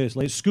 Yeah, it is.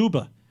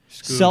 Scuba.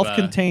 Scuba.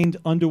 Self-contained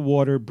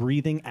underwater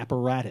breathing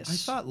apparatus. I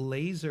thought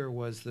laser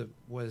was two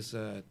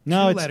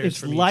no, letters it's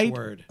from light each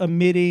word.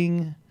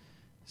 emitting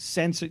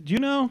sensor. Do you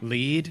know?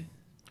 Lead?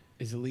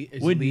 Is it lead?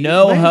 Would lead?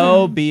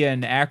 NoHo be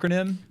an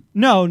acronym?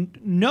 No.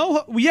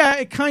 Yeah,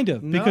 it kind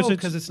of No,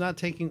 because it's not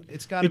taking.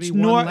 It's got to be it's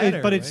one nor,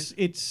 letter. but right?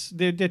 it's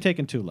they're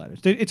taking two letters.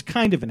 It's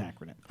kind of an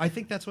acronym. I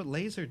think that's what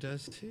laser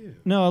does too.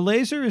 No, a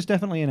laser is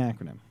definitely an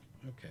acronym.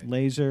 Okay.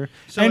 Laser,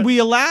 So and it- we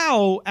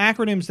allow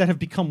acronyms that have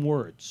become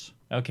words.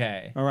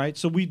 Okay. All right,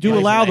 so we do Laser.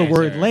 allow the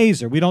word Laser.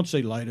 laser. We don't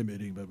say light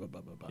emitting. Blah, blah,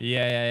 blah, blah, blah.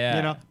 Yeah.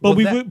 You know,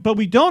 Well, but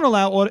we don't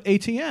allow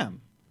ATM.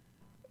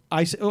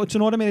 It's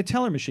an automated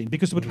teller machine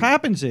because what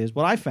happens is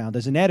what I found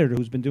as an editor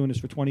who's been doing this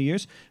for 20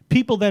 years.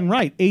 People then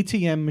write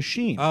ATM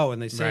machine. Oh,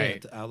 and they say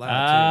Right. it out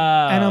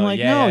loud And I'm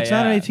like, no, it's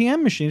not yeah. an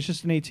ATM machine. It's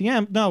just an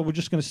ATM. No, we're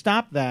just going to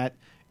stop that.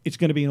 It's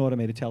going to be an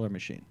automated teller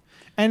machine.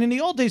 And in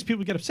the old days, people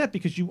would get upset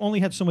because you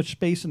only had so much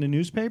space in the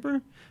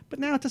newspaper. But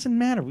now it doesn't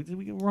matter.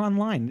 We're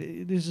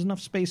online. There's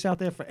enough space out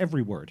there for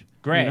every word.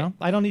 Great. You know?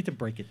 I don't need to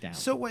break it down. too.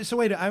 So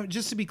wait,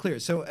 just to be clear,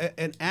 so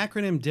an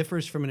acronym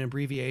differs from an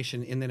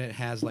abbreviation in that it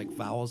has like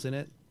vowels in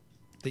it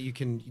that you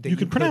can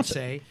can pronounce it.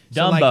 say.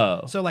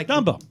 Dumbo. So like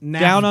Dumbo,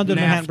 down under the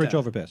Manhattan Bridge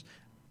overpass.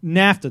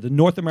 NAFTA, the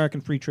North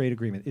American Free Trade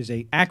Agreement, is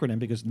a acronym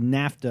because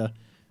NAFTA,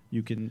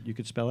 you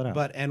could spell it out.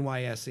 But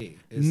NYSE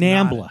is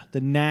NAMBLA, not.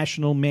 the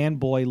National Man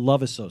Boy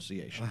Love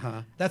Association.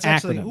 That's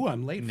actually. Acronym. Ooh,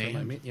 I'm late for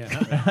my meet.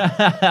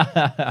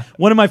 Yeah.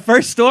 One of my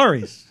first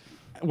stories,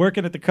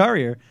 working at the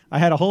Courier, I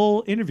had a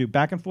whole interview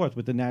back and forth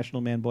with the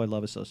National Man Boy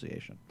Love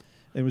Association.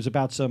 It was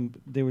about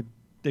they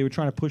were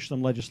trying to push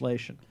some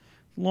legislation.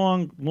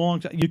 Long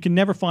time. You can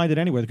never find it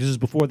anywhere because this is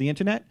before the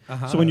internet.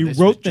 So when you This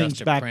wrote was things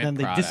just a back print then,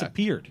 they product.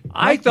 disappeared.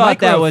 I thought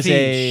that was Microfiche.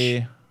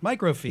 a.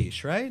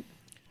 Microfiche, right?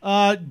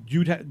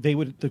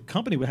 The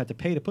company would have to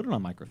pay to put it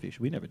on microfiche.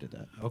 We never did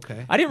that.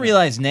 Okay. I didn't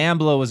realize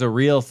NAMBLA was a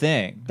real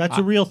thing. That's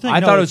a real thing. I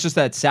No, thought it was just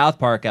that South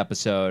Park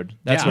episode.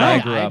 That's what I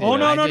grew up Oh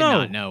with. no, I no, did no!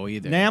 not know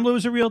either. NAMBLA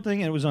was a real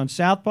thing, and it was on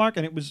South Park,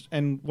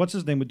 and what's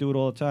his name would do it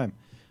all the time.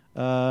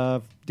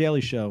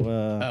 Daily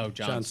Show.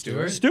 John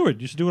Stewart. Stewart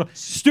used to do it.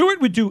 Stewart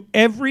would do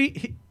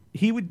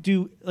he would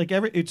do like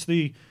it's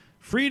the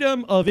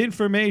Freedom of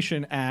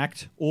Information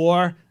Act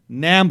or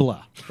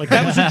NAMBLA. Like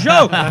that was a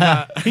joke.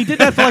 He did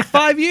that for like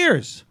 5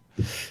 years.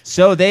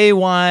 So they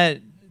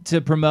want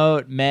to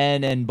promote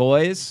men and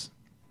boys?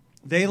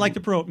 They like to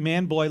promote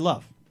man boy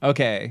love.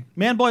 Okay.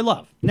 Man boy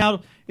love.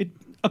 Now,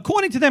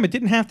 according to them, it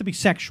didn't have to be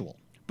sexual.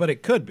 But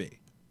it could be.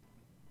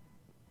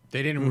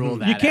 They didn't rule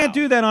that You can't out.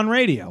 do that on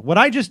radio. What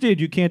I just did,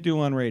 you can't do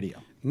on radio.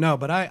 No,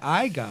 but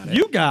I got it.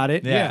 You got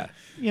it. Yeah.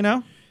 You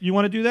know, you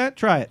want to do that?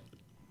 Try it.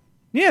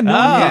 Yeah, no. Oh,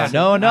 yeah.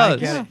 no one knows. I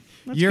get it.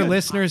 That's Your good.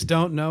 listeners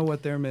don't know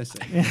what they're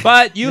missing.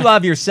 But you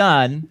love your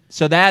son,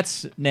 so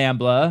that's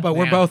NAMBLA. But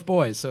we're Yeah. both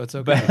boys, so it's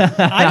okay.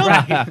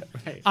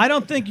 I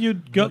don't think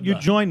you'd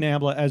join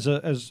NAMBLA as a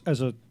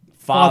Father.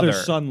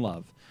 father-son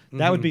love.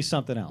 That would be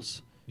something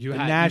else. You The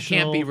can't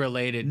national be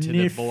related to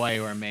NIF. the boy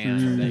or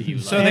man that you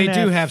love. So they do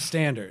NF. have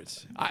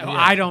standards.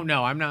 I don't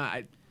know. I'm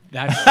not.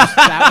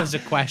 That was a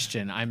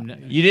question.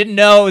 You didn't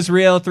know it was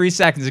real 3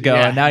 seconds ago,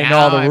 and now you know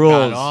all the I've got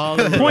rules. all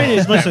the The point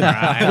is, listen,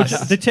 Right.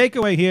 the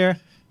takeaway here,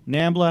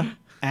 NAMBLA,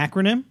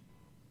 acronym,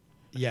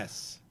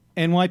 Yes.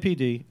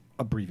 NYPD,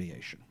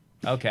 abbreviation.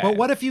 Okay. But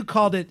what if you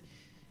called it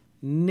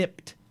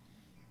NIPT?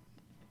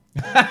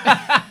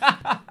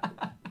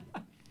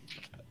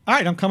 All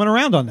right, I'm coming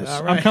around on this. All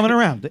I'm right. coming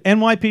around. The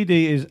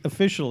NYPD is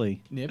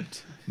officially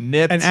nipped.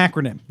 Nipped. an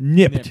acronym.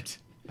 NIPT.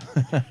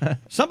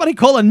 Somebody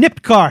call a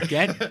NIPT car.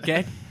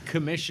 Get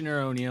Commissioner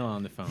O'Neill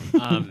on the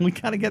phone. We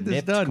got to get this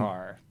Nipped done.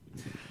 car.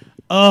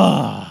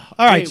 All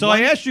right, Wait, so what?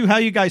 I asked you how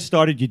you guys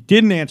started. You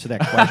didn't answer that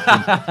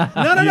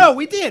question. No.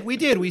 We did.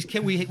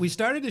 We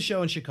started the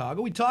show in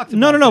Chicago. We talked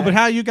about no. that. But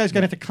how you guys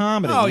got into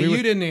comedy? Oh, We were-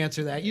 you didn't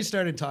answer that. You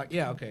started talking.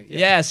 Yeah, okay.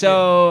 Yeah,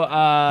 so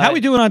How we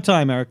doing on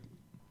time, Eric?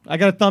 I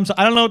got a thumbs up.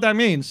 I don't know what that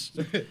means.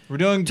 we're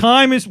doing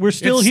Time is. We're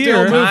still It's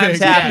here. still moving. Time's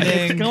Yeah. happening.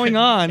 It's going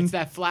on. It's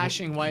that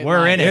flashing white. We're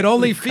light. in it. It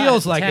only We've got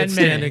feels like 10 it's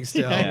standing minutes.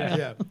 still.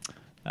 Yeah.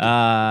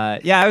 Yeah.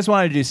 Yeah, I always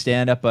wanted to do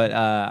stand up, but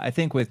I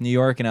think with New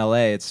York and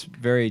LA, it's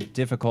very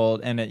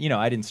difficult. And,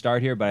 I didn't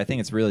start here, but I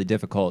think it's really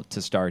difficult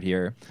to start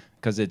here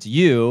because it's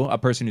you, a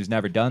person who's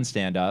never done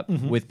stand up,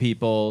 with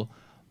people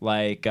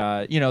like,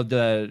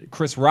 the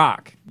Chris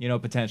Rock,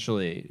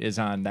 potentially is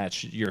on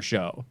that your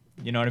show.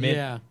 You know what I mean?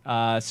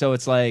 Yeah. So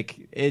it's like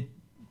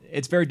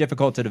it's very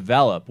difficult to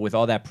develop with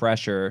all that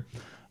pressure.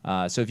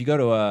 So if you go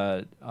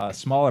to a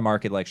smaller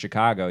market like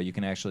Chicago, you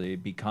can actually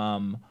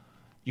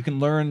you can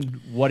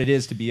learn what it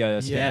is to be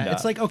a stand-up. Yeah,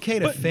 it's like okay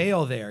to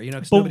fail there,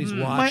 because nobody's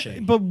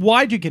watching. But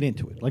why'd you get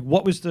into it? Like,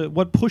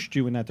 what pushed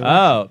you in that direction?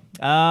 Oh,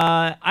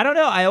 I don't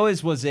know. I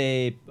always was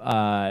I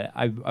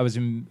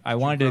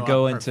wanted to Grow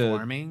go up into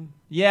performing.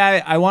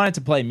 Yeah, I wanted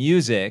to play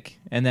music,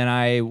 and then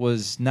I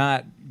was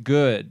not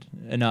good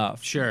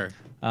enough. Sure.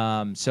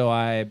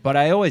 But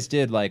I always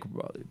did like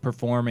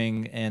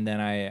performing, and then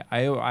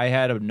I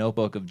had a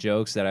notebook of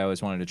jokes that I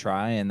always wanted to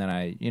try, and then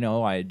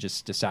I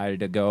just decided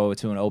to go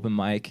to an open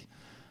mic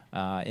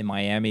in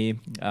Miami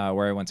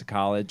where I went to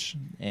college,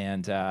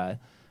 and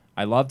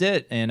I loved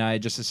it, and I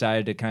just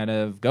decided to kind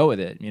of go with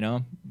it.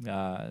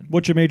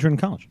 What's your major in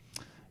college?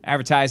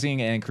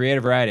 Advertising and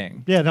creative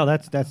writing. Yeah, no,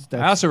 that's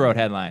I also wrote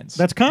headlines.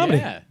 that's comedy.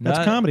 Yeah. That's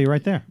None- comedy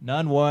right there.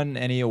 None won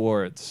any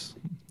awards.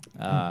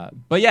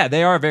 But yeah,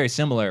 they are very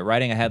similar,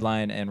 writing a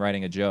headline and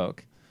writing a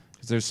joke.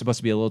 Because there's supposed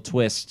to be a little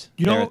twist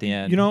there at the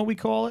end. You know what we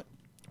call it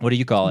What do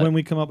you call it? when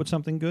we come up with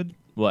something good?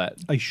 What?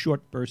 A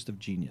short burst of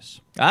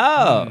genius.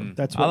 Oh,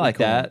 That's what I we like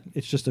call that. it.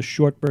 It's just a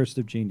short burst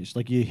of genius.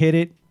 Like you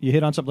hit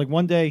on something. Like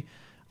one day,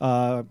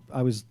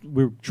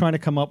 we were trying to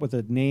come up with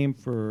a name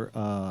for.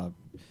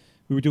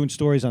 We were doing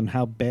stories on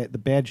how the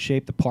bad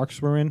shape the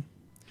parks were in,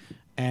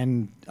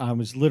 and I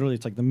was literally,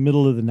 it's like the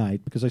middle of the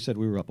night because I said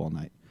we were up all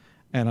night,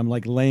 and I'm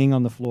like laying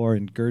on the floor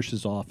in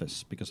Gersh's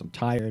office because I'm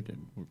tired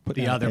and we're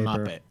putting The out other paper.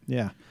 Muppet.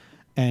 Yeah,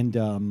 and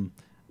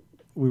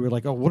we were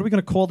like, oh, what are we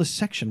going to call this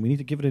section? We need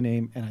to give it a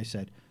name, and I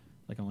said,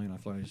 like I'm laying on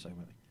the floor, I just like,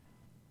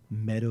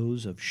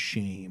 Meadows of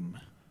Shame.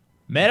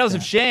 Meadows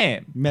of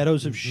Shame.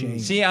 Meadows of Shame.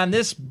 See, on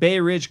this Bay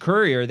Ridge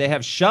Courier, they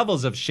have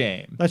shovels of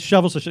shame. That's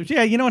shovels of shame.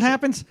 Yeah, you know what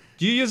happens?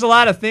 Do you use a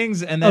lot of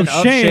things and then Of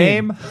of shame.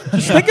 shame?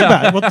 Just think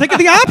about it. Well, think of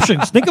the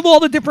options. Think of all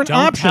the different Don't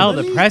options. tell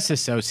the press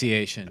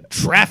association.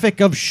 Traffic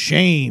of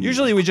shame.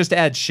 Usually we just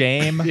add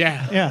shame.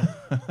 Yeah.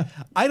 Yeah.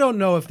 I don't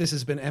know if this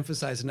has been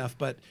emphasized enough,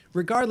 but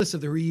regardless of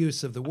the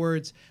reuse of the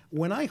words,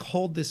 when I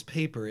hold this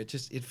paper, it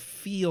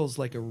feels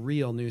like a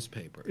real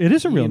newspaper. It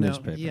is a real You know?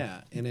 newspaper.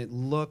 Yeah, and it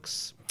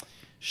looks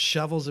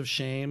shovels of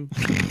shame.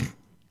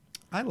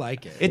 I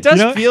like it. It does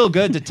You know- feel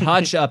good to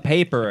touch a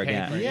paper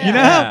again. Yeah. You know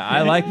how-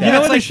 I like that. You know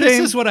It's what a like, this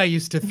shame- is what I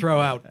used to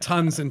throw out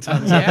tons and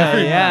tons of.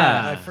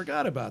 Yeah. I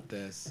forgot about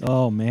this.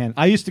 Oh, man.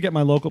 I used to get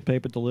my local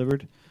paper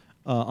delivered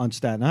on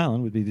Staten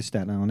Island, would be the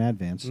Staten Island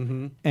Advance,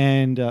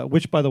 and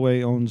which, by the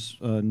way, owns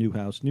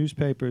Newhouse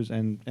Newspapers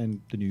and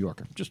the New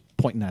Yorker. Just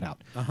pointing that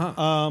out.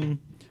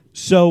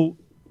 So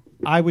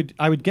I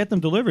would get them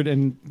delivered,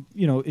 and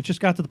it just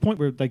got to the point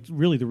where, like,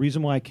 really the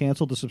reason why I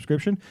canceled the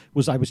subscription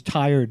was I was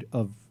tired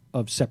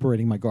of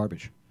separating my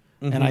garbage.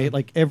 And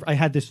I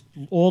had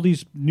all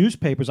these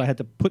newspapers I had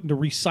to put into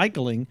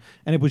recycling,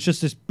 and it was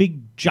just this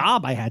big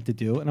job I had to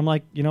do. And I'm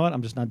like, you know what?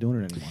 I'm just not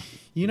doing it anymore.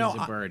 You know,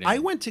 There's a bird in I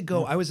it. went to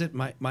go. I was at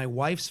my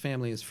wife's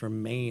family is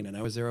from Maine, and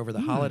I was there over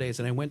the holidays,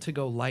 and I went to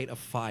go light a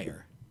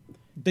fire.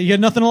 You had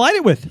nothing to light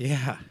it with.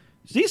 Yeah.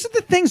 These are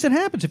the things that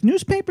happens if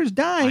newspapers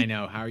die. I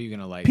know. How are you going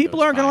to like People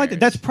those aren't going to like it.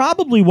 fires? That's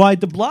probably why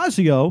De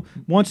Blasio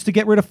wants to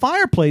get rid of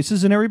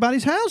fireplaces in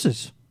everybody's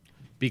houses.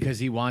 because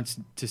he wants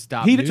to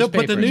stop He- newspapers. To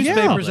put the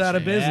newspapers out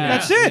of business.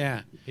 That's it.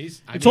 Yeah.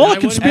 It's all a At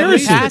conspiracy.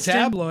 least the Past him.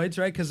 tabloids,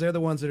 right? Because they're the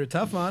ones that are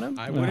tough on him.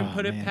 I wouldn't Oh,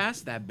 put it man.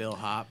 past that Bill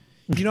Hop.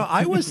 You know,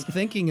 I was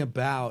thinking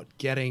about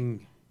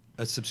getting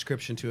a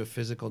subscription to a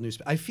physical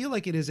newspaper. I feel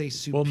like it is a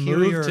Well,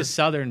 superior. move to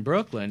Southern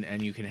Brooklyn,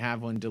 and you can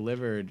have one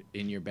delivered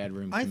in your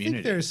bedroom I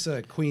community. think there's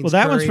Queens Well,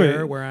 that one's Courier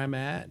for- where I'm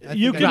at. I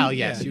You think can, Well,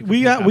 yes, you can we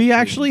pick up we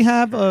actually Queens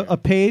have Courier.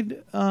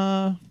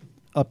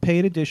 a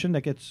paid edition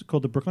that gets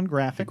called the Brooklyn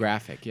Graphic. The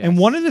Graphic, yes. And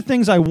one of the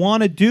things I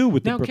want to do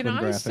with Now, the can Brooklyn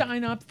I Graphic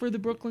sign up for the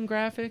Brooklyn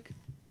Graphic?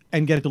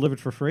 and get it delivered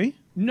for free.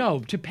 No,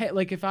 to pay.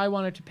 Like if I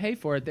wanted to pay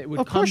for it, that would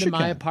Of come course to you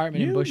my can.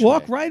 apartment in You Bushwick.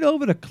 walk right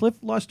over to Cliff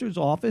Luster's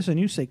office and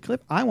you say, "Cliff,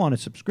 I want a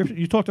subscription."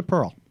 You talk to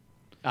Pearl.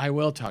 I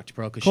will talk to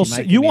Pearl because Call she s-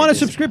 might. you give me want a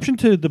discount. subscription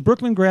to the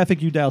Brooklyn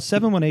Graphic? You dial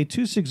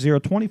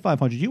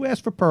 718-260-2500. You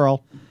ask for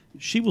Pearl.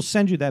 She will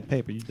send you that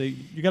paper.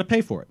 You got to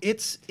pay for it.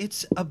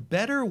 it's a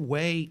better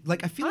way.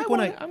 Like I feel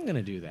like I'm going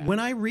to do that. when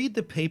I read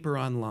the paper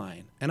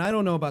online, and I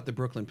don't know about the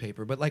Brooklyn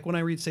paper, but like when I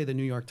read, say, the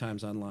New York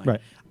Times online,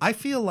 Right. I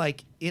feel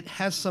like it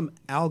has some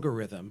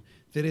algorithm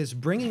that is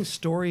bringing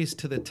stories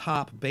to the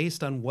top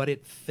based on what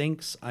it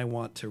thinks I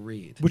want to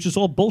read. Which is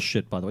all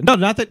bullshit, by the way. No,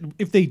 not that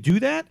if they do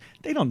that,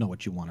 they don't know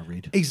what you want to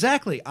read.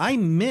 Exactly. I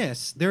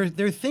miss there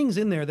are things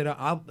in there that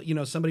I'll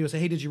somebody will say,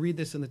 "Hey, did you read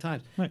this in the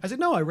Times?" Right. I said,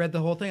 "No, I read the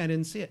whole thing. I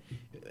didn't see it."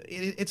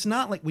 It's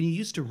not like when you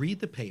used to read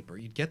the paper.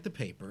 You'd get the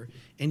paper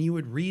and you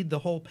would read the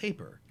whole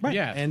paper. Right.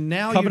 Yeah. And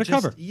now Cover you're to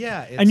just, cover.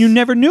 Yeah. And you it's-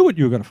 never knew what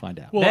you were going to find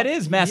out. that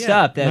is messed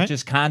yeah, up that right?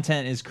 just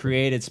content is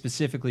created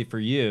specifically for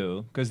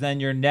you because then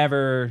you're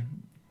never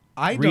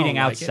I don't reading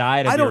like it.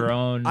 outside of I don't- your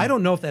own- I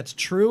don't know if that's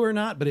true or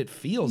not, but it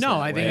feels. No, that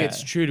I think way.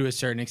 it's true to a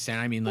certain extent.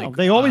 I mean, like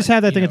they always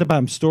have that you thing at the know,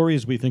 bottom,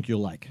 stories we think you'll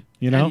like.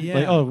 You know? Yeah.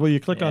 Like, oh, well, you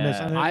click on this.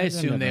 Yeah. and I then-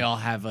 assume they all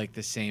have like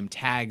the same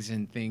tags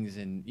and things,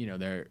 and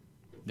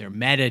their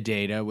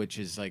metadata, which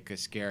is like a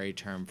scary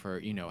term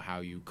for how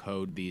you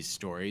code these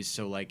stories.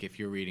 So like if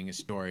you're reading a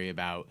story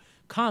about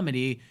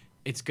comedy,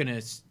 it's gonna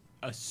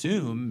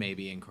assume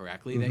maybe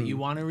incorrectly that you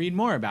want to read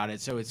more about it,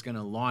 so it's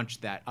gonna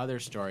launch that other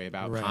story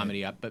about Right.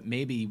 comedy up, but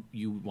maybe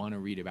you want to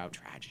read about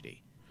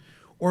tragedy.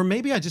 Or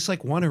maybe I just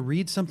like want to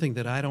read something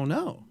that I don't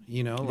know.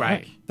 Like-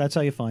 Right. That's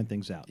how you find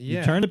things out. You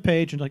Yeah. turn the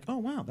page and you're like, oh,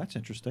 wow, that's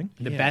interesting.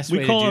 The Yeah. best We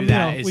way call to do them,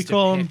 that you know, is we to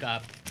call pick them-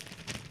 up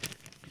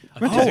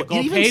Oh, physical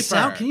it even paper.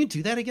 sound. Can you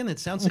do that again? It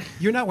sounds.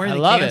 You're not wearing I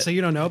the love can, it. so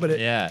you don't know. But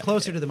Yeah.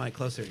 closer to the mic.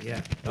 Closer.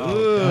 Yeah.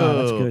 Oh,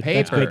 that's good.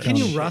 That's paper. great, Can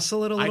Tony. you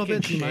rustle it a little I can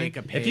bit? Do you shake mind?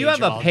 a page If you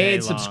have a all day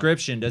paid long.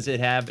 subscription, does it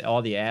have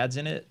all the ads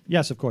in it?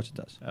 Yes, of course it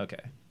does. Okay.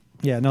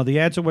 Yeah, no, the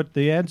ads are what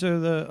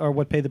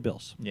pay the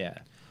bills. Yeah.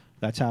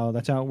 That's how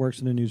it works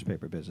in the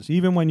newspaper business.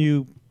 Even when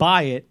you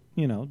buy it,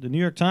 the New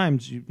York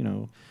Times,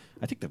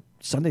 I think the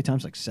Sunday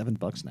Times is like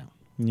 $7 now.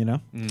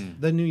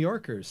 The New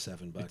Yorker's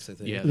 $7, I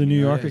think. Yeah. The New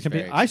Yorker is can be.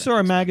 very I saw a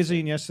expensive.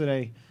 magazine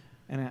yesterday,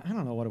 and I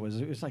don't know what it was.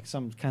 It was like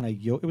some kind of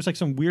it was like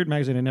some weird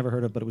magazine I never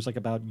heard of, but it was like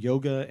about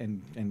yoga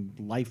and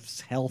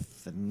life's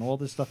health and all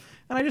this stuff.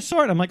 And I just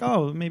saw it. I'm like,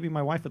 oh, maybe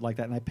my wife would like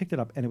that. And I picked it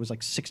up, and it was like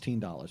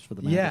 $16 for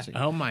the Yeah. magazine.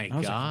 Oh my And I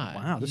was God.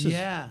 like, wow, this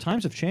Yeah. is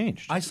times have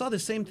changed. I saw the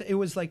same thing. It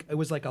was like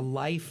a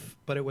life,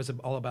 but it was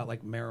all about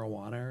like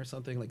marijuana or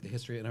something, like the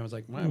history. And I was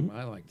like,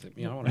 I liked it.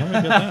 I want to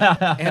get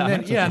that.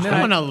 And then I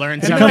want to learn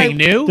and then something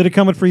new. Did it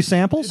come with free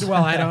samples?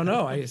 Well, I don't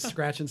know. I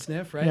scratch and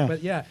sniff, right?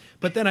 Yeah.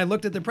 But then I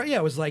looked at the price. Yeah,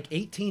 it was like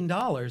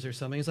 $18 or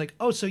something. It's like,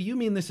 oh, so you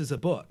mean this is a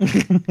book? You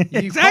call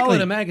Exactly.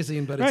 it a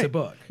magazine, but it's a Right.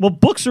 book. Well,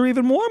 books are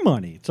even more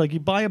money. It's like you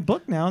buy a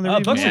book now, and they're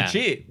even Books more. are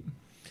cheap.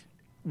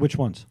 Which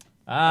ones?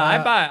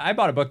 I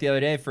bought a book the other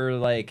day for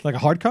like Like a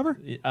hardcover?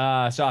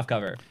 soft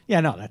cover. Yeah,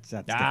 no, that's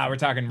different. We're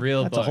talking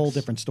real That's books. a whole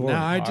different story. No,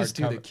 I just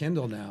do the Hardcover.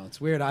 Kindle now. It's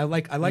weird. I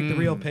like the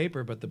real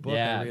paper, but the book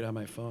Yeah. I read on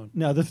my phone.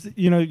 No,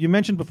 you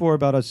mentioned before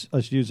about us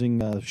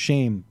using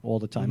shame all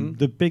the time.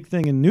 The big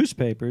thing in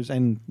newspapers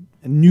and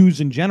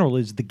news in general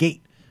is the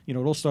gate. It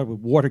all started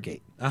with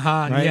Watergate.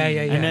 Uh-huh. Right?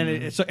 Yeah. And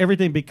then so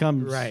everything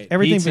becomes Right.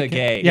 Everything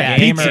Pizzagate, Yeah,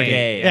 Gamergate.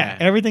 Pizzagate. Yeah,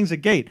 everything's a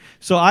gate.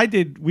 So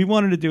we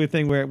wanted to do a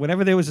thing where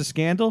whenever there was a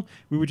scandal,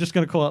 we were just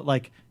going to call it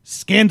like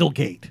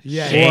Scandalgate.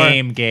 Yeah.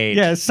 Shamegate.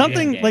 Yeah,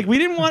 something Shamegate. like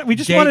we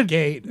just Gate wanted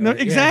gate. No,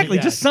 Yeah, exactly,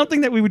 yeah. just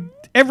something that we would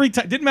every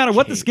time. Didn't matter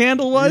what the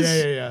scandal was.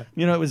 Yeah.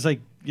 It was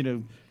like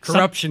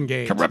Corruption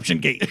gate. Corruption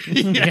gate.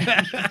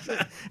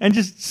 And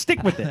just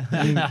stick with it.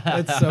 I mean,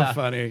 That's so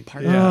funny. oh,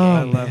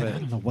 I love man, I it.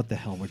 don't know what the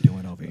hell we're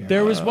doing over here.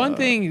 There was one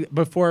thing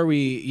before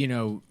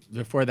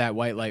before that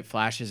white light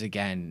flashes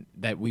again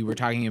that we were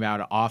talking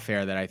about off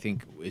air that I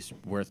think is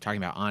worth talking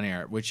about on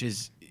air, which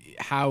is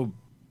how,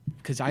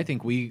 because I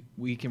think we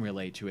can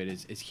relate to it,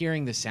 is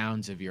hearing the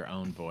sounds of your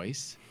own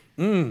voice.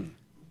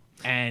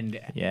 And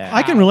Yeah.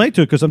 I can relate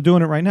to it because I'm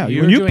doing it right now.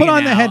 you're When you doing put it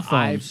on the now.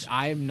 headphones,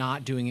 I'm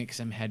not doing it because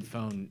I'm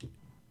headphone.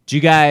 Do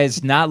you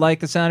guys not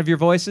like the sound of your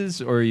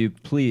voices, or are you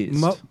pleased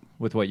Mo-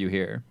 with what you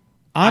hear?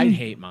 I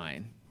hate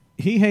mine.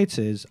 he hates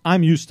his.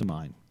 I'm used to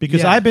mine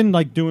because Yeah. I've been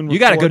like doing. You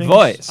got a good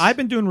recordings. voice. I've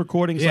been doing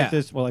recordings Yeah. like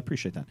this. Well, I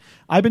appreciate that.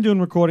 I've been doing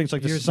recordings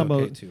like this Yours since I'm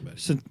okay a- too, buddy.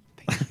 since,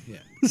 Yeah.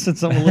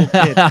 since I'm a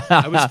little kid.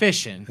 I was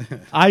fishing.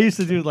 I used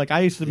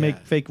to make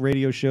Yeah. fake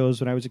radio shows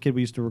when I was a kid.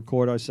 We used to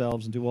record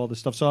ourselves and do all this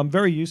stuff. So I'm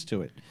very used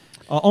to it.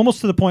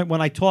 Almost to the point when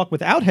I talk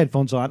without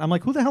headphones on, I'm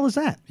like, who the hell is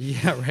that?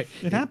 Yeah, right.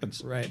 It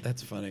happens. Right.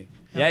 That's funny.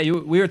 Yeah,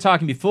 we were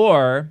talking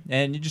before,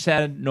 and you just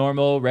had a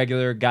normal,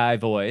 regular guy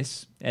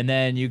voice, and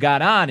then you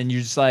got on, and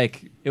you're just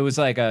like, it was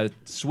like a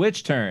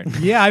switch turn.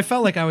 Yeah, I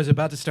felt like I was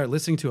about to start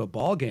listening to a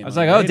ball game. I was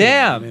like, oh,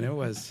 damn. I mean, it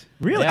was.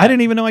 Really? Yeah. I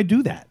didn't even know I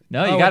do that.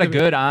 No, you Oh, got a what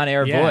good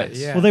on-air Yeah, voice.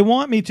 yeah. Well, they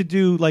want me to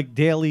do like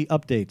daily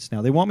updates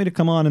now. They want me to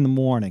come on in the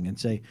morning and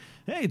say,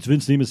 "Hey, it's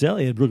Vince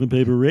DiMaselli at Brooklyn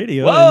Paper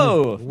Radio."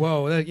 Whoa!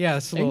 Whoa. Yeah,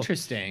 that's a little.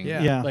 Interesting.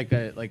 Yeah. Yeah. Like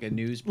a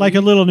news. Like a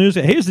brief? little news.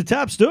 Here's the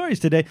top stories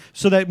today.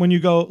 So that when you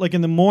go like in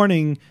the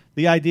morning,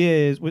 the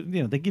idea is,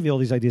 they give you all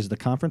these ideas at the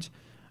conference.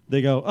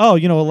 They go, oh,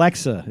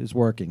 Alexa is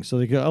working. So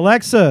they go,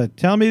 Alexa,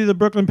 tell me the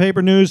Brooklyn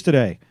Paper news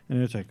today.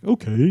 And it's like,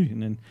 okay.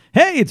 And then,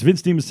 hey, it's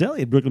Vince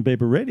DiMaselli at Brooklyn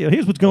Paper Radio.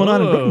 Here's what's going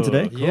on in Brooklyn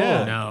today. Cool.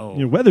 Yeah. No.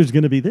 Your weather's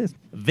going to be this.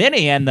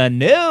 Vinny and the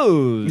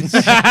news.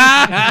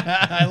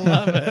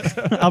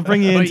 I'll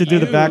bring you in But to do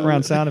the you-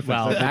 background sound effects.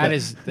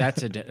 Well,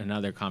 that's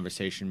another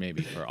conversation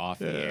maybe for off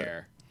the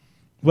air.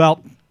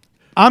 Well,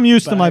 I'm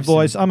used to But my I've seen-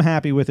 voice. I'm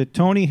happy with it.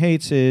 Tony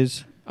hates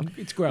his.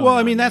 It's growing. Well, I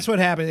on mean, me. that's what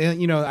happened.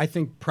 And, I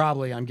think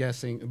probably, I'm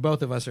guessing,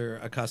 both of us are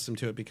accustomed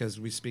to it because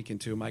we speak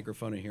into a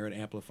microphone and hear it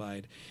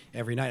amplified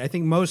every night. I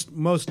think most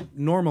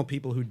normal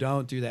people who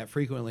don't do that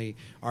frequently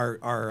are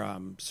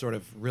sort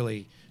of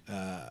really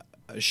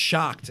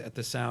shocked at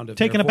the sound of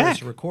Taken their voice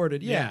aback.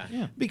 recorded. Yeah.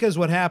 Yeah. Because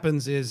what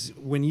happens is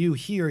when you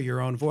hear your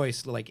own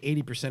voice, like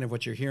 80% of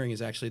what you're hearing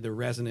is actually the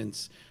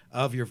resonance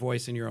of your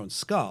voice in your own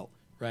skull,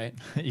 right?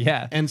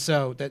 Yeah. And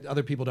so that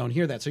other people don't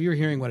hear that. So you're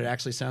hearing what it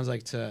actually sounds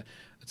like to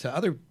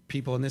other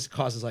people, and this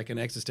causes like an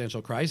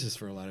existential crisis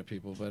for a lot of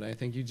people. But I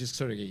think you just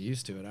sort of get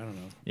used to it. I don't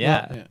know.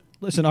 Yeah.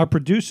 Listen, our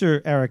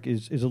producer Eric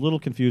is a little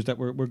confused that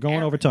we're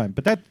going over time.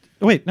 But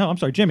wait, no, I'm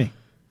sorry, Jimmy,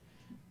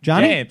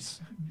 Johnny,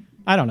 James.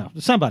 I don't know,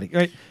 somebody.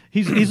 Right?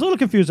 He's a little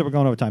confused that we're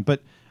going over time.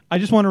 But I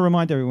just want to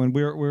remind everyone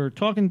we're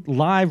talking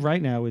live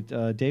right now with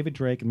David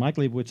Drake and Mike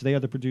Leibowitz. They are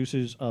the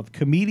producers of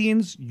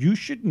Comedians You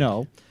Should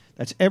Know.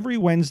 That's every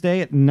Wednesday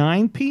at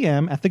 9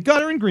 p.m. at the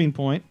Gutter in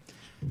Greenpoint.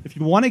 If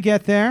you want to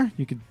get there,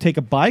 you could take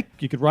a bike.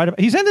 You could ride a.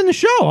 He's ending the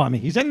show on me.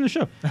 He's ending the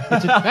show.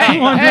 It's at Hey,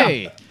 200,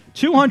 hey.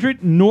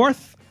 200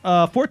 North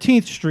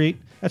 14th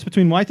Street. That's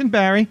between Wythe and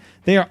Barry.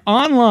 They are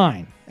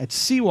online at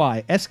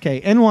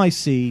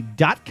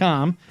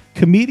cysknyc.com.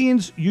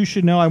 Comedians You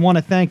Should Know. I want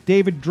to thank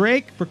David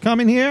Drake for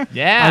coming here.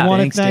 Yeah, I want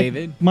thanks, to thank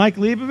David. Mike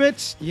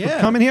Leibowitz for Yeah.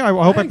 coming here. I hope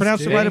I Thanks,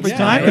 pronounced dude. it right every Yeah,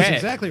 time. That's Right.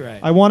 exactly right.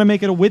 I want to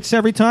make it a Witz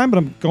every time, but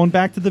I'm going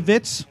back to the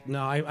Witz.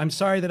 No, I'm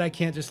sorry that I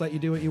can't just let you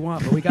do what you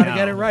want, but we got to No,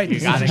 get it right. you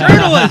This gotta is get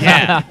journalism.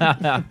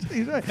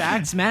 Yeah.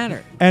 Facts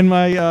matter. And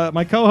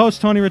my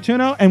co-host Tony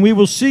Rotuno, and we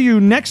will see you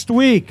next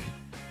week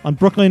on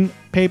Brooklyn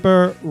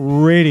Paper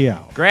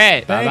Radio.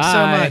 Great. Thanks so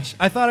Bye-bye. much.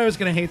 I thought I was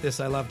going to hate this.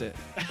 I loved it.